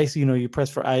 where the ice, you press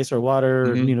for ice or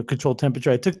water, control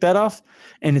temperature. I took that off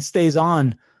and it stays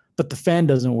on, but the fan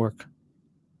doesn't work.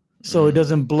 So it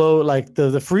doesn't blow, like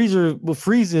the freezer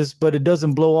freezes, but it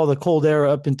doesn't blow all the cold air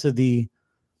up into the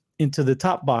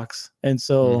top box. And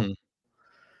so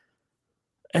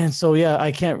yeah,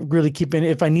 I can't really keep it.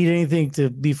 If I need anything to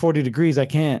be 40 degrees, I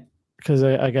can't, because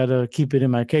I gotta keep it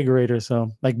in my kegerator.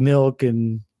 So like milk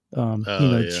and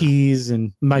cheese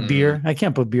and my beer. I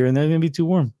can't put beer in there; it's gonna be too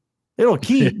warm. It'll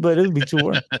keep, but it'll be too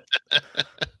warm.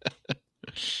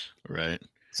 Right.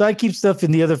 So I keep stuff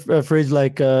in the other fridge,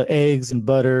 like eggs and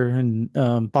butter and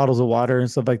bottles of water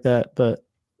and stuff like that. But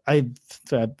I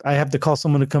have to call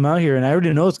someone to come out here, and I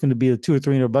already know it's going to be $200 or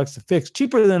 $300 to fix.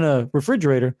 Cheaper than a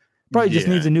refrigerator. Probably just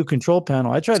needs a new control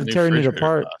panel. I tried tearing it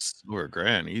apart. Over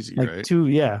 $1,000, easy, like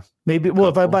right? Maybe. Well,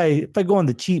 if I go on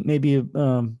the cheap, maybe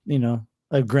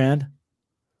 $1,000.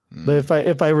 But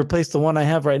if I replace the one I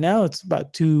have right now, it's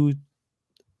about $2,000,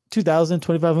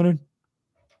 $2,500. Man.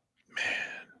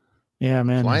 Yeah,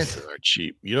 man. Appliances are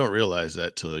cheap. You don't realize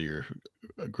that till you're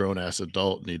a grown ass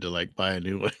adult. Need to like buy a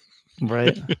new one.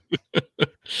 Right.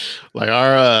 Like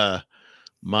our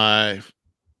was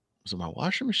it my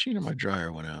washing machine or my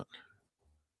dryer went out?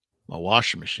 My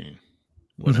washing machine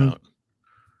went out.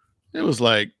 It was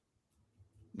like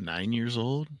 9 years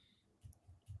old.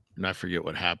 And I forget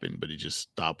what happened, but it just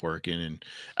stopped working. And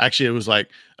actually it was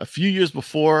like a few years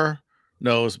before.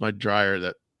 No, it was my dryer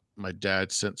that my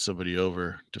dad sent somebody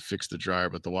over to fix the dryer,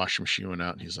 but the washing machine went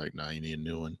out and he's like, "Nah, you need a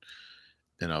new one."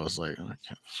 And I was like, "I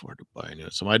can't afford to buy a new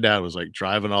one." So my dad was like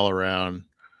driving all around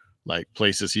like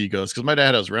places he goes, because my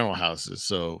dad has rental houses.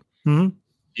 So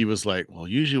he was like, "Well,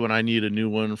 usually when I need a new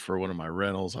one for one of my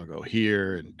rentals, I'll go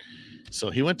here." And so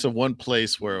he went to one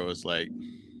place where it was like,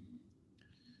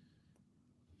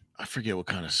 I forget what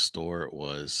kind of store it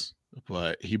was,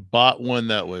 but he bought one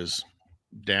that was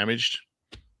damaged.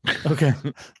 Okay.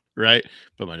 Right.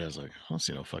 But my dad's like, "I don't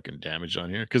see no fucking damage on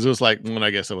here." Because it was like when I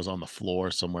guess it was on the floor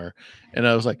somewhere. And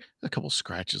I was like, a couple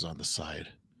scratches on the side.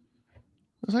 I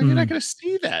was like, "You're not gonna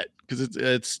see that because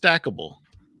it's stackable."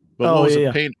 But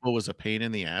what was a pain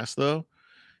in the ass though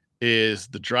is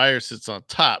the dryer sits on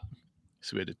top.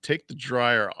 So we had to take the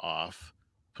dryer off,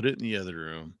 put it in the other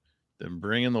room, then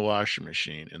bring in the washing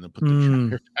machine, and then put the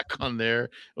dryer back on there.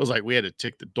 It was like we had to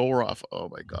take the door off. Oh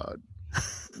my God.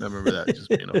 I remember that just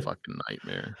being a fucking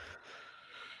nightmare.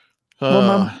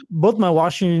 Well, both my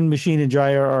washing machine and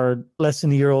dryer are less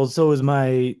than a year old. So is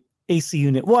my AC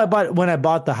unit. Well, I bought it when I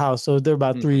bought the house, so they're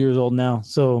about 3 years old now.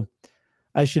 So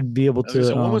I should be able to.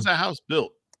 So when was that house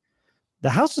built? The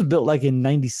house was built like in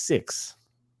 '96.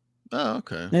 Oh,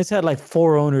 okay. And it's had like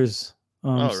 4 owners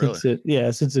since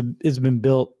really? since it's been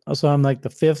built. So I'm like the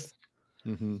 5th.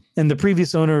 And the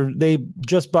previous owner, they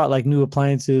just bought like new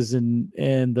appliances and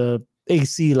the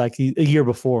AC like a year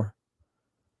before.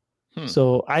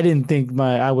 So I didn't think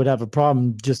I would have a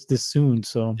problem just this soon.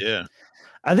 So yeah,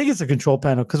 I think it's a control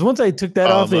panel because once I took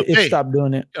that off, it stopped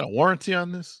doing it. Got a warranty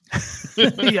on this?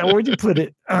 Yeah, where'd you put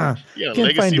it? Yeah,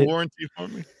 legacy warranty for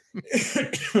me.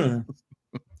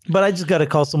 But I just got to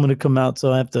call someone to come out,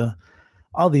 so I have to.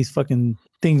 All these fucking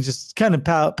things just kind of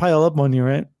pile up on you,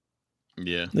 right?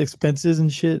 Yeah, the expenses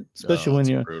and shit, especially when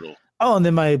you're brutal. Oh, and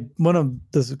then one of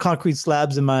the concrete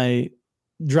slabs in my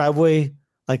driveway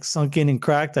like sunk in and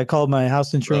cracked. I called my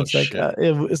house insurance,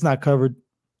 it's not covered.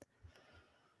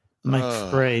 I'm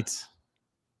like, great.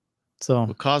 So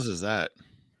what causes that?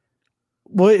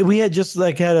 Well, we had just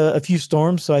like had a few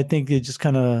storms, so I think it just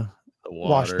kind of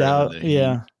washed out.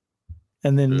 Yeah,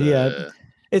 and then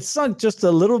it sunk just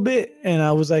a little bit, and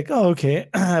I was like, oh, okay,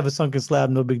 I have a sunken slab,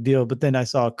 no big deal. But then I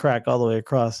saw a crack all the way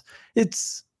across.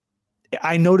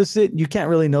 I notice it. You can't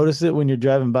really notice it when you're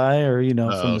driving by or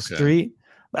from the street,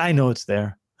 but I know it's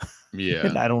there. Yeah,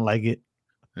 and I don't like it.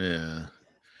 Yeah,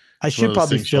 I should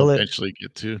probably fill it. Eventually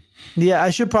get to. Yeah, I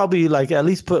should probably like at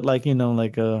least put like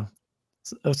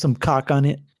some caulk on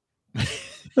it.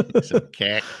 Some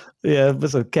cack. Yeah, put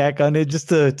some cack on it just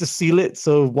to seal it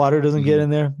so water doesn't get in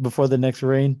there before the next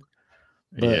rain.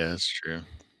 But, yeah, that's true.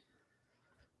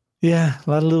 Yeah, a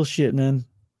lot of little shit, man.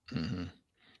 Mm-hmm.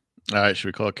 All right, should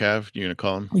we call Cav? You gonna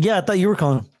call him? Yeah, I thought you were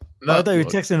calling. No, I thought you were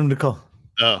texting him to call.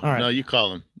 Oh, all right. No, you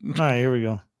call him. All right, here we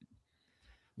go.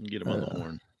 Get him on the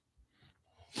horn.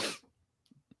 Let's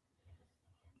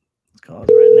call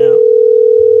it right now.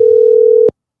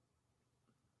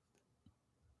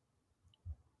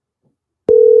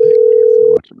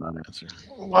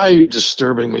 Why are you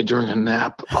disturbing me during a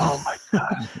nap? Oh my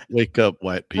God. Wake up,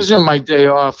 white people. This is my day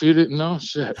off. You didn't know?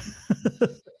 Shit.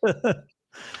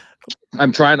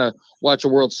 I'm trying to watch a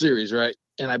World Series, right?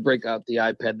 And I break out the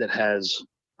iPad that has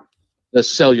the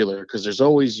cellular because there's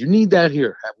always, you need that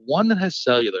here. Have one that has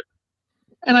cellular.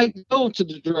 And I go to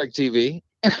the DirecTV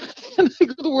and I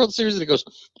go to the World Series and it goes,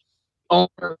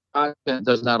 owner iPad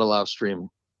does not allow streaming.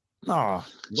 Oh,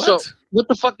 so what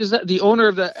the fuck is that? The owner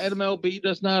of the MLB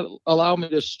does not allow me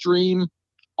to stream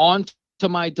onto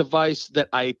my device that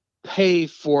I pay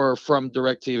for from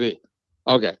DirecTV.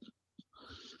 Okay.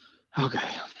 Okay.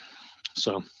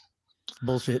 So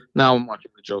Bullshit. now I'm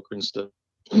watching the Joker instead.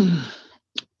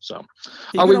 So,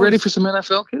 You are can we ready always- for some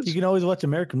NFL, kids? You can always watch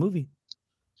American movie.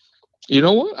 You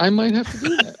know what? I might have to do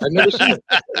that. I've never seen it.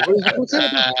 What's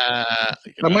that about?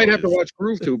 I might have to watch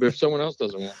GrooveTube if someone else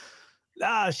doesn't want.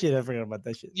 Ah, shit! I forgot about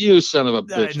that shit. You son of a I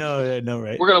bitch! know,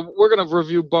 right? We're gonna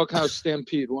review Buckhouse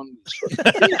Stampede one.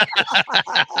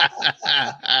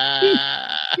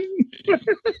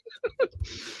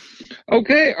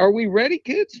 Okay, are we ready,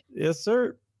 kids? Yes,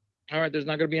 sir. All right. There's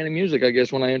not gonna be any music, I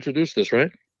guess, when I introduce this,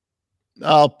 right?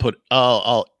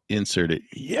 I'll insert it.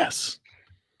 Yes.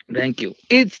 Thank you.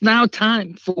 It's now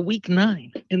time for Week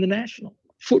 9 in the National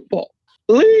Football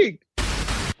League.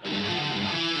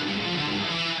 I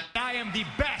am the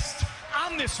best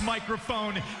on this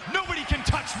microphone. Nobody can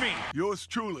touch me. Yours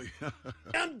truly.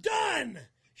 I'm done.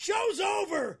 Show's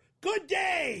over. Good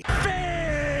day.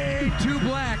 Fade to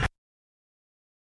black.